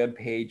Publishing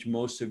webpage.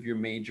 Most of your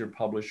major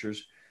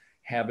publishers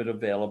have it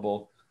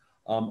available.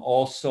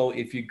 Also,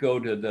 if you go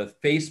to the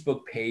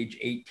Facebook page,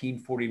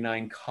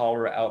 1849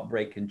 Cholera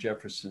Outbreak in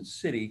Jefferson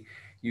City,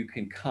 you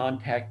can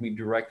contact me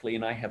directly,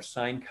 and I have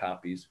signed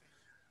copies.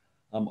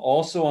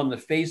 Also on the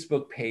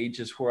Facebook page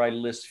is where I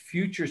list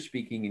future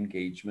speaking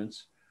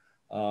engagements.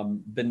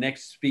 The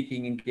next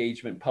speaking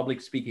engagement,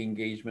 public speaking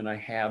engagement I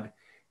have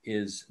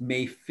is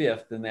May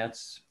 5th, and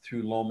that's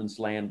through Loman's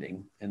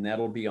Landing, and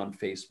that'll be on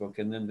Facebook.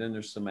 And then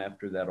there's some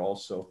after that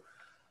also.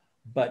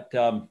 But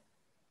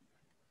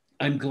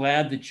I'm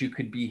glad that you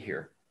could be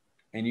here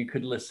and you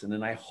could listen.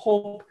 And I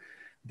hope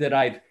that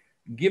I've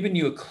given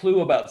you a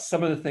clue about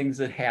some of the things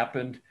that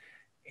happened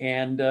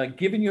and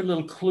given you a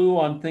little clue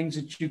on things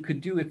that you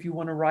could do if you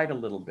want to write a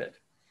little bit.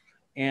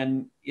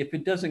 And if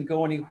it doesn't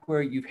go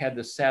anywhere, you've had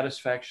the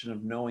satisfaction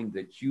of knowing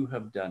that you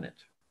have done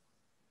it.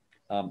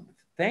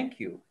 Thank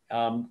you.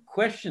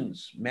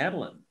 Questions,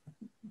 Madeline?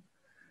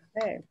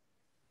 Okay.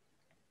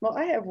 Well,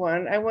 I have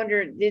one. I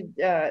wonder, did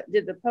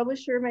the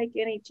publisher make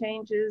any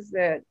changes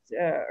that,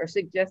 or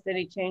suggest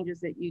any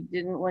changes that you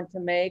didn't want to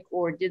make,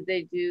 or did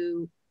they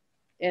do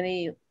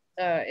any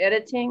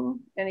editing,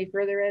 any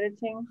further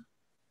editing?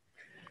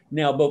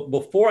 Now, but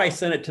before I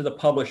sent it to the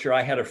publisher,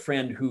 I had a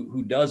friend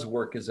who does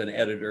work as an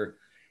editor,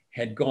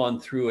 had gone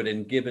through it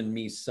and given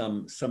me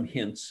some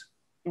hints.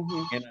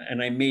 Mm-hmm.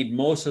 And I made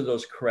most of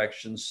those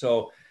corrections.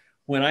 So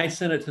when I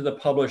sent it to the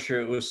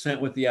publisher, it was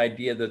sent with the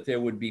idea that there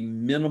would be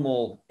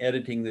minimal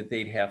editing that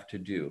they'd have to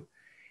do.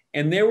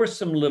 And there were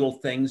some little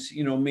things,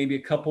 you know, maybe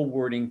a couple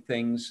wording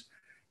things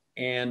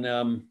and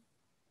a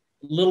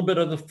little bit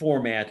of the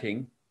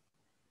formatting.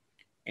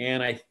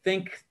 And I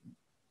think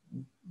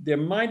there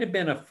might have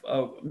been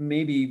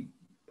maybe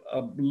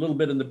a little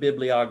bit in the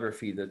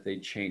bibliography that they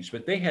changed,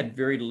 but they had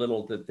very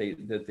little that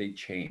they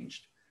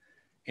changed.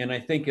 And I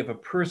think if a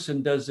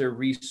person does their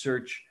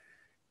research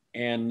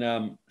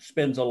and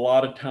spends a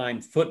lot of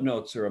time,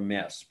 footnotes are a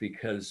mess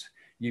because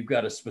you've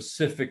got a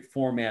specific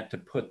format to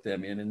put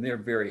them in, and they're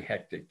very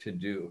hectic to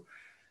do.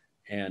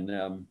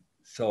 And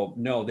so,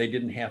 no, they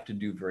didn't have to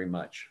do very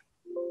much.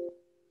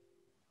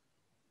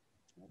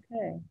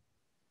 Okay.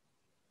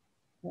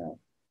 Well,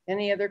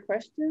 any other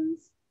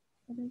questions?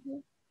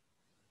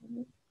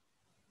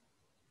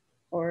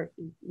 Or,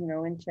 you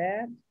know, in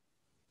chat?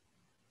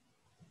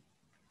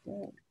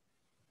 Good.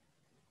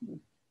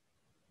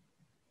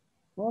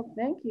 Well,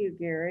 thank you,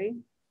 Gary.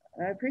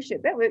 I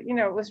appreciate that. You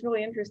know, it was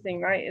really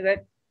interesting, right?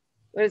 That,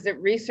 what is it?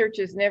 Research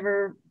is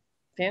never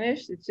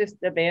finished. It's just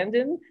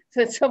abandoned.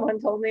 So someone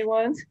told me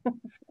once.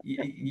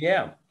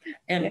 Yeah.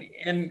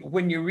 And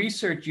when you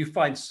research, you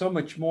find so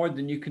much more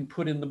than you can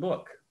put in the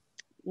book.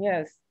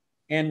 Yes.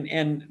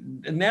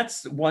 And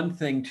that's one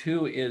thing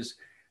too, is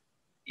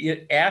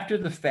after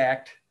the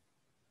fact,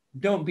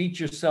 don't beat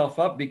yourself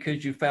up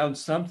because you found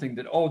something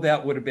that, oh,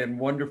 that would have been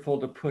wonderful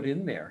to put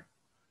in there.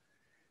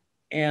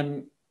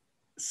 And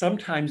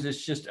sometimes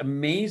it's just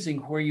amazing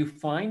where you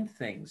find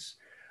things.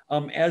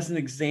 As an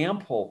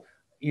example,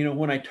 you know,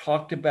 when I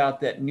talked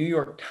about that New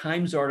York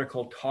Times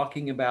article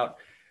talking about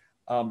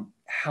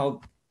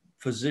how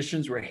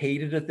physicians were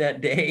hated at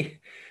that day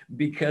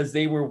because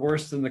they were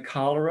worse than the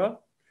cholera.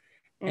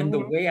 Mm-hmm. And the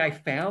way I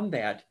found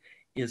that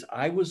is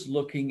I was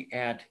looking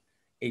at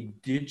a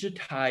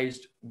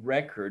digitized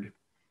record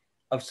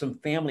of some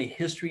family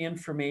history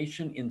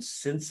information in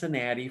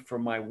Cincinnati for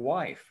my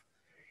wife.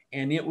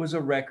 And it was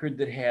a record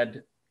that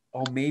had,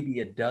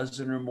 maybe a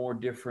dozen or more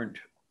different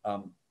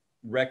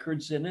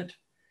records in it.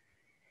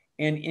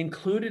 And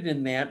included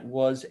in that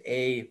was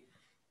I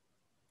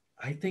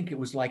think it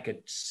was like a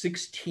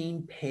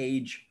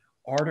 16-page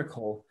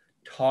article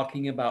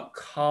talking about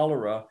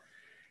cholera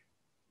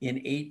in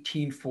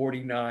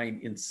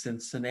 1849 in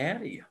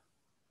Cincinnati.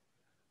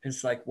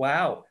 It's like,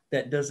 wow,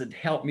 that doesn't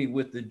help me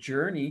with the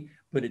journey,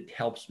 but it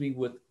helps me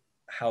with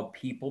how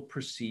people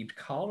perceived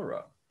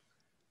cholera.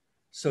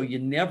 So you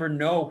never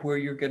know where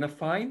you're going to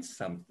find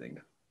something.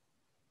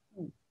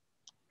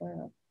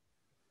 Wow.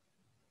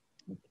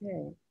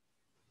 Okay.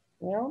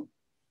 Well,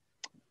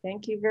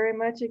 thank you very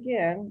much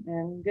again,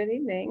 and good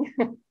evening.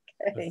 Okay,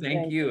 well,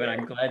 thank you, and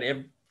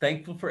I'm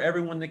thankful for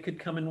everyone that could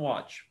come and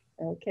watch.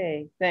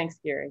 Okay, thanks,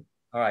 Gary.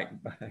 All right.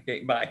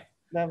 Okay, bye.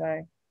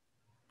 Bye-bye.